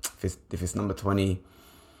say, if it's number 20,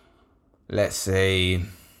 let's say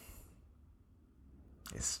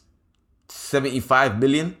it's 75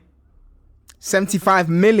 billion. 75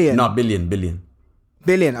 million? No, billion.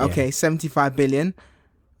 Billion, okay. Yeah. 75 billion.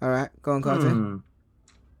 All right, go on, Carter.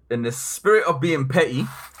 In the spirit of being petty,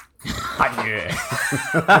 I'm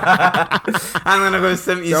gonna go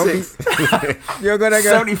 76. You're gonna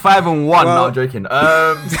go 75 and 1. No, I'm joking.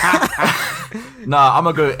 Nah, I'm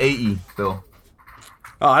gonna go 80, Phil.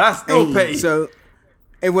 Oh, that's still 80. Petty. So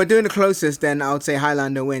if we're doing the closest, then I would say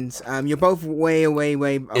Highlander wins. You're both way away.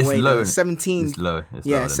 It's low. 17. It's low. It's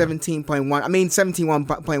 17.1. I mean,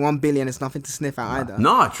 71.1 billion is nothing to sniff at either.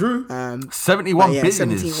 Nah, true. 71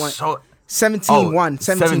 billion is so. 17.1.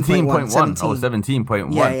 17.1. Oh,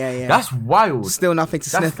 17.1. Yeah. That's wild. Still nothing to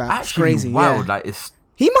sniff at. It's crazy. Wild. Yeah. Like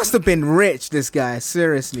he must have been rich, this guy.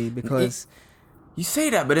 Seriously, because you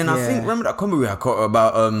say that, but then I think remember that comment we had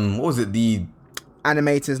about what was it, the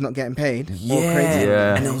animators not getting paid?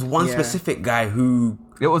 Yeah. And there was one specific guy who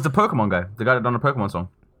it was the Pokemon guy, the guy that done the Pokemon song.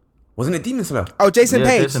 Wasn't it Demon Slayer? Oh, Jason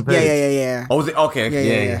Page. Jason Page. Yeah. Oh, was it?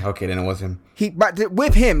 Okay. Yeah. Okay, then it was him. But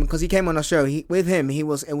with him, because he came on the show, it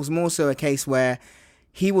was more so a case where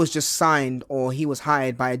he was just signed or he was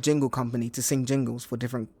hired by a jingle company to sing jingles for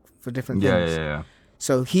different things. Yeah.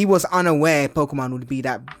 So he was unaware Pokemon would be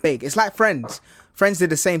that big. It's like Friends. Friends did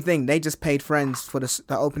the same thing. They just paid Friends for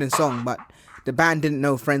the opening song, but the band didn't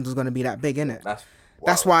know Friends was going to be that big, innit?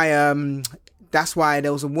 That's why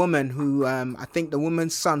there was a woman who, I think the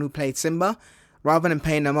woman's son who played Simba, rather than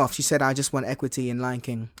paying them off, she said, I just want equity in Lion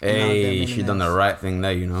King. Hey, she done the right thing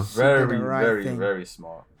there, you know. Very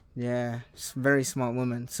smart. Yeah, very smart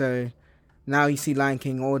woman. So now you see Lion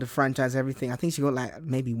King, all the franchise, everything. I think she got like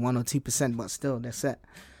maybe 1 or 2%, but still, they're set.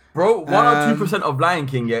 Bro, 1 or 2% of Lion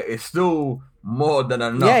King, is still more than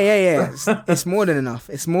enough. Yeah. It's more than enough.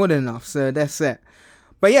 So that's it.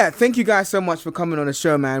 But yeah, thank you guys so much for coming on the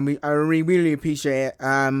show, man. I really appreciate it.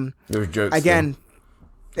 There was jokes again.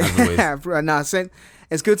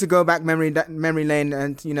 It's good to go back memory lane,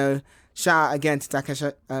 and shout out again to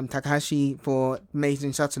Takahashi for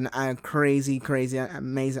making such a crazy,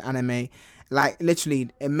 amazing anime. Like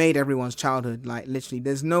literally, it made everyone's childhood. Like literally,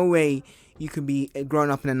 there's no way you could be grown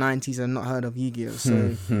up in the 90s and not heard of Yu-Gi-Oh!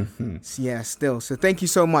 So yeah, still. So thank you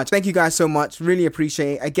so much. Thank you guys so much. Really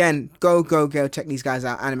appreciate it. Again, go check these guys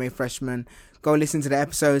out. Anime Freshmen. Go listen to the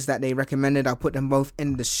episodes that they recommended. I'll put them both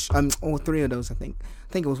in the all 3 of those. I think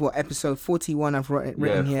it was episode 41 I've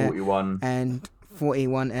written here. 41 and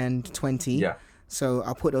 41 and 20. Yeah. So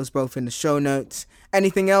I'll put those both in the show notes.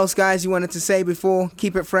 Anything else, guys, you wanted to say before?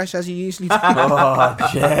 Keep it fresh as you usually do. Oh,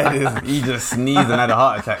 he just sneezed and had a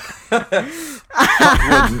heart attack.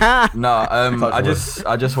 I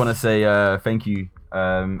just want to say thank you,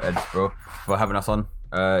 Ed, bro, for having us on.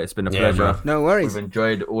 It's been a pleasure. Bro. No worries. We've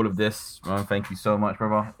enjoyed all of this. Thank you so much,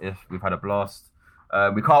 brother. We've had a blast.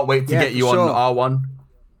 We can't wait to get you on R1.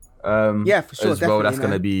 For sure. As well, that's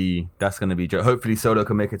gonna be joke. Hopefully, Solo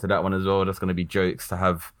can make it to that one as well. That's gonna be jokes to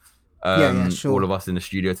have all of us in the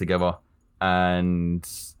studio together, and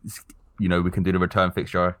we can do the return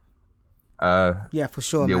fixture. For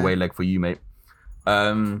sure. The away leg for you, mate.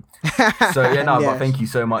 But thank you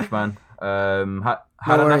so much, man.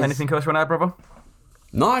 Anything else you want to add, brother?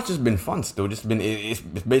 No, it's just been fun. Still, it's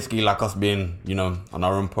basically like us being on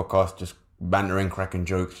our own podcast, just bantering, cracking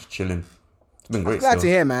jokes, just chilling. It's been great. Glad to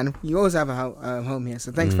hear, man. You always have a home here,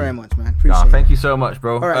 so thanks very much, man. Appreciate it. Thank you so much,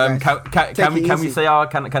 bro. All right, can we say our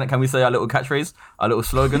little catchphase, our little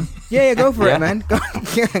slogan? Yeah, go for it, man. Go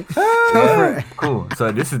for it. Cool.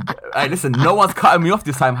 So this is. Hey, listen, no one's cutting me off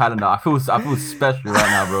this time, Highlander. I feel special right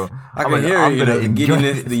now, bro. I can hear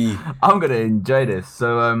it. I'm gonna enjoy this.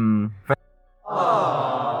 So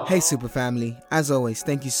Hey, Super Family. As always,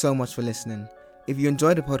 thank you so much for listening. If you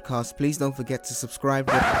enjoyed the podcast, please don't forget to subscribe.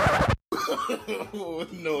 No.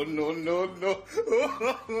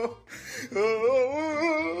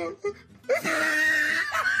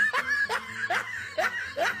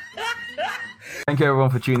 Thank you everyone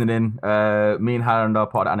for tuning in. Me and Haaland are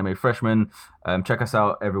part of Anime Freshmen. Check us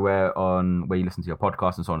out everywhere on where you listen to your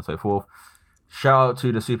podcast and so on and so forth. Shout out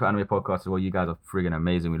to the Super Anime Podcast as well. You guys are friggin'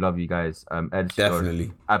 amazing. We love you guys. Ed,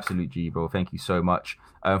 definitely absolute G, bro. Thank you so much.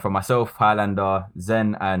 From myself, Highlander,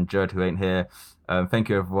 Zen, and Jared, who ain't here. Thank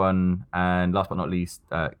you, everyone. And last but not least,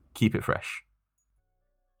 keep it fresh.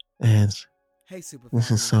 And hey, Super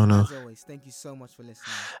this is Solo. As always, thank you so much for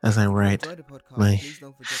listening. As I write my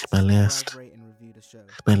last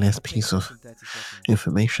piece of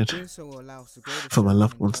information for my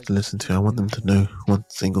loved ones to listen to. I want them to know one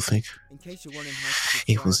single thing.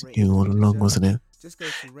 It was you all along, wasn't it?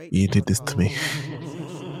 You did this to me.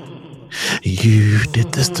 You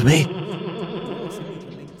did this to me.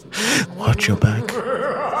 Watch your back.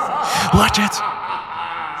 Watch it.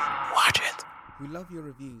 Watch it. We love your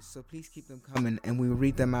reviews, so please keep them coming and we will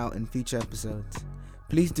read them out in future episodes.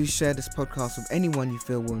 Please do share this podcast with anyone you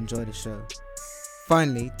feel will enjoy the show.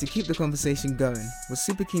 Finally, to keep the conversation going, we're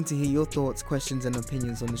super keen to hear your thoughts, questions and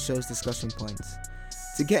opinions on the show's discussion points.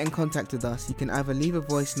 To get in contact with us, you can either leave a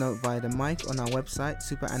voice note via the mic on our website,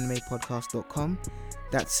 superanimepodcast.com,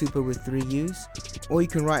 that's super with 3 U's, or you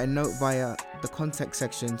can write a note via the contact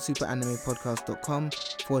section,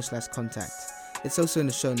 superanimepodcast.com/contact. It's also in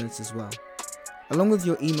the show notes as well. Along with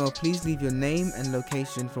your email, please leave your name and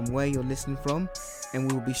location from where you're listening from, and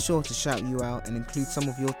we will be sure to shout you out and include some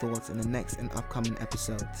of your thoughts in the next and upcoming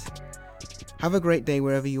episodes. Have a great day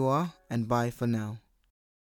wherever you are, and bye for now.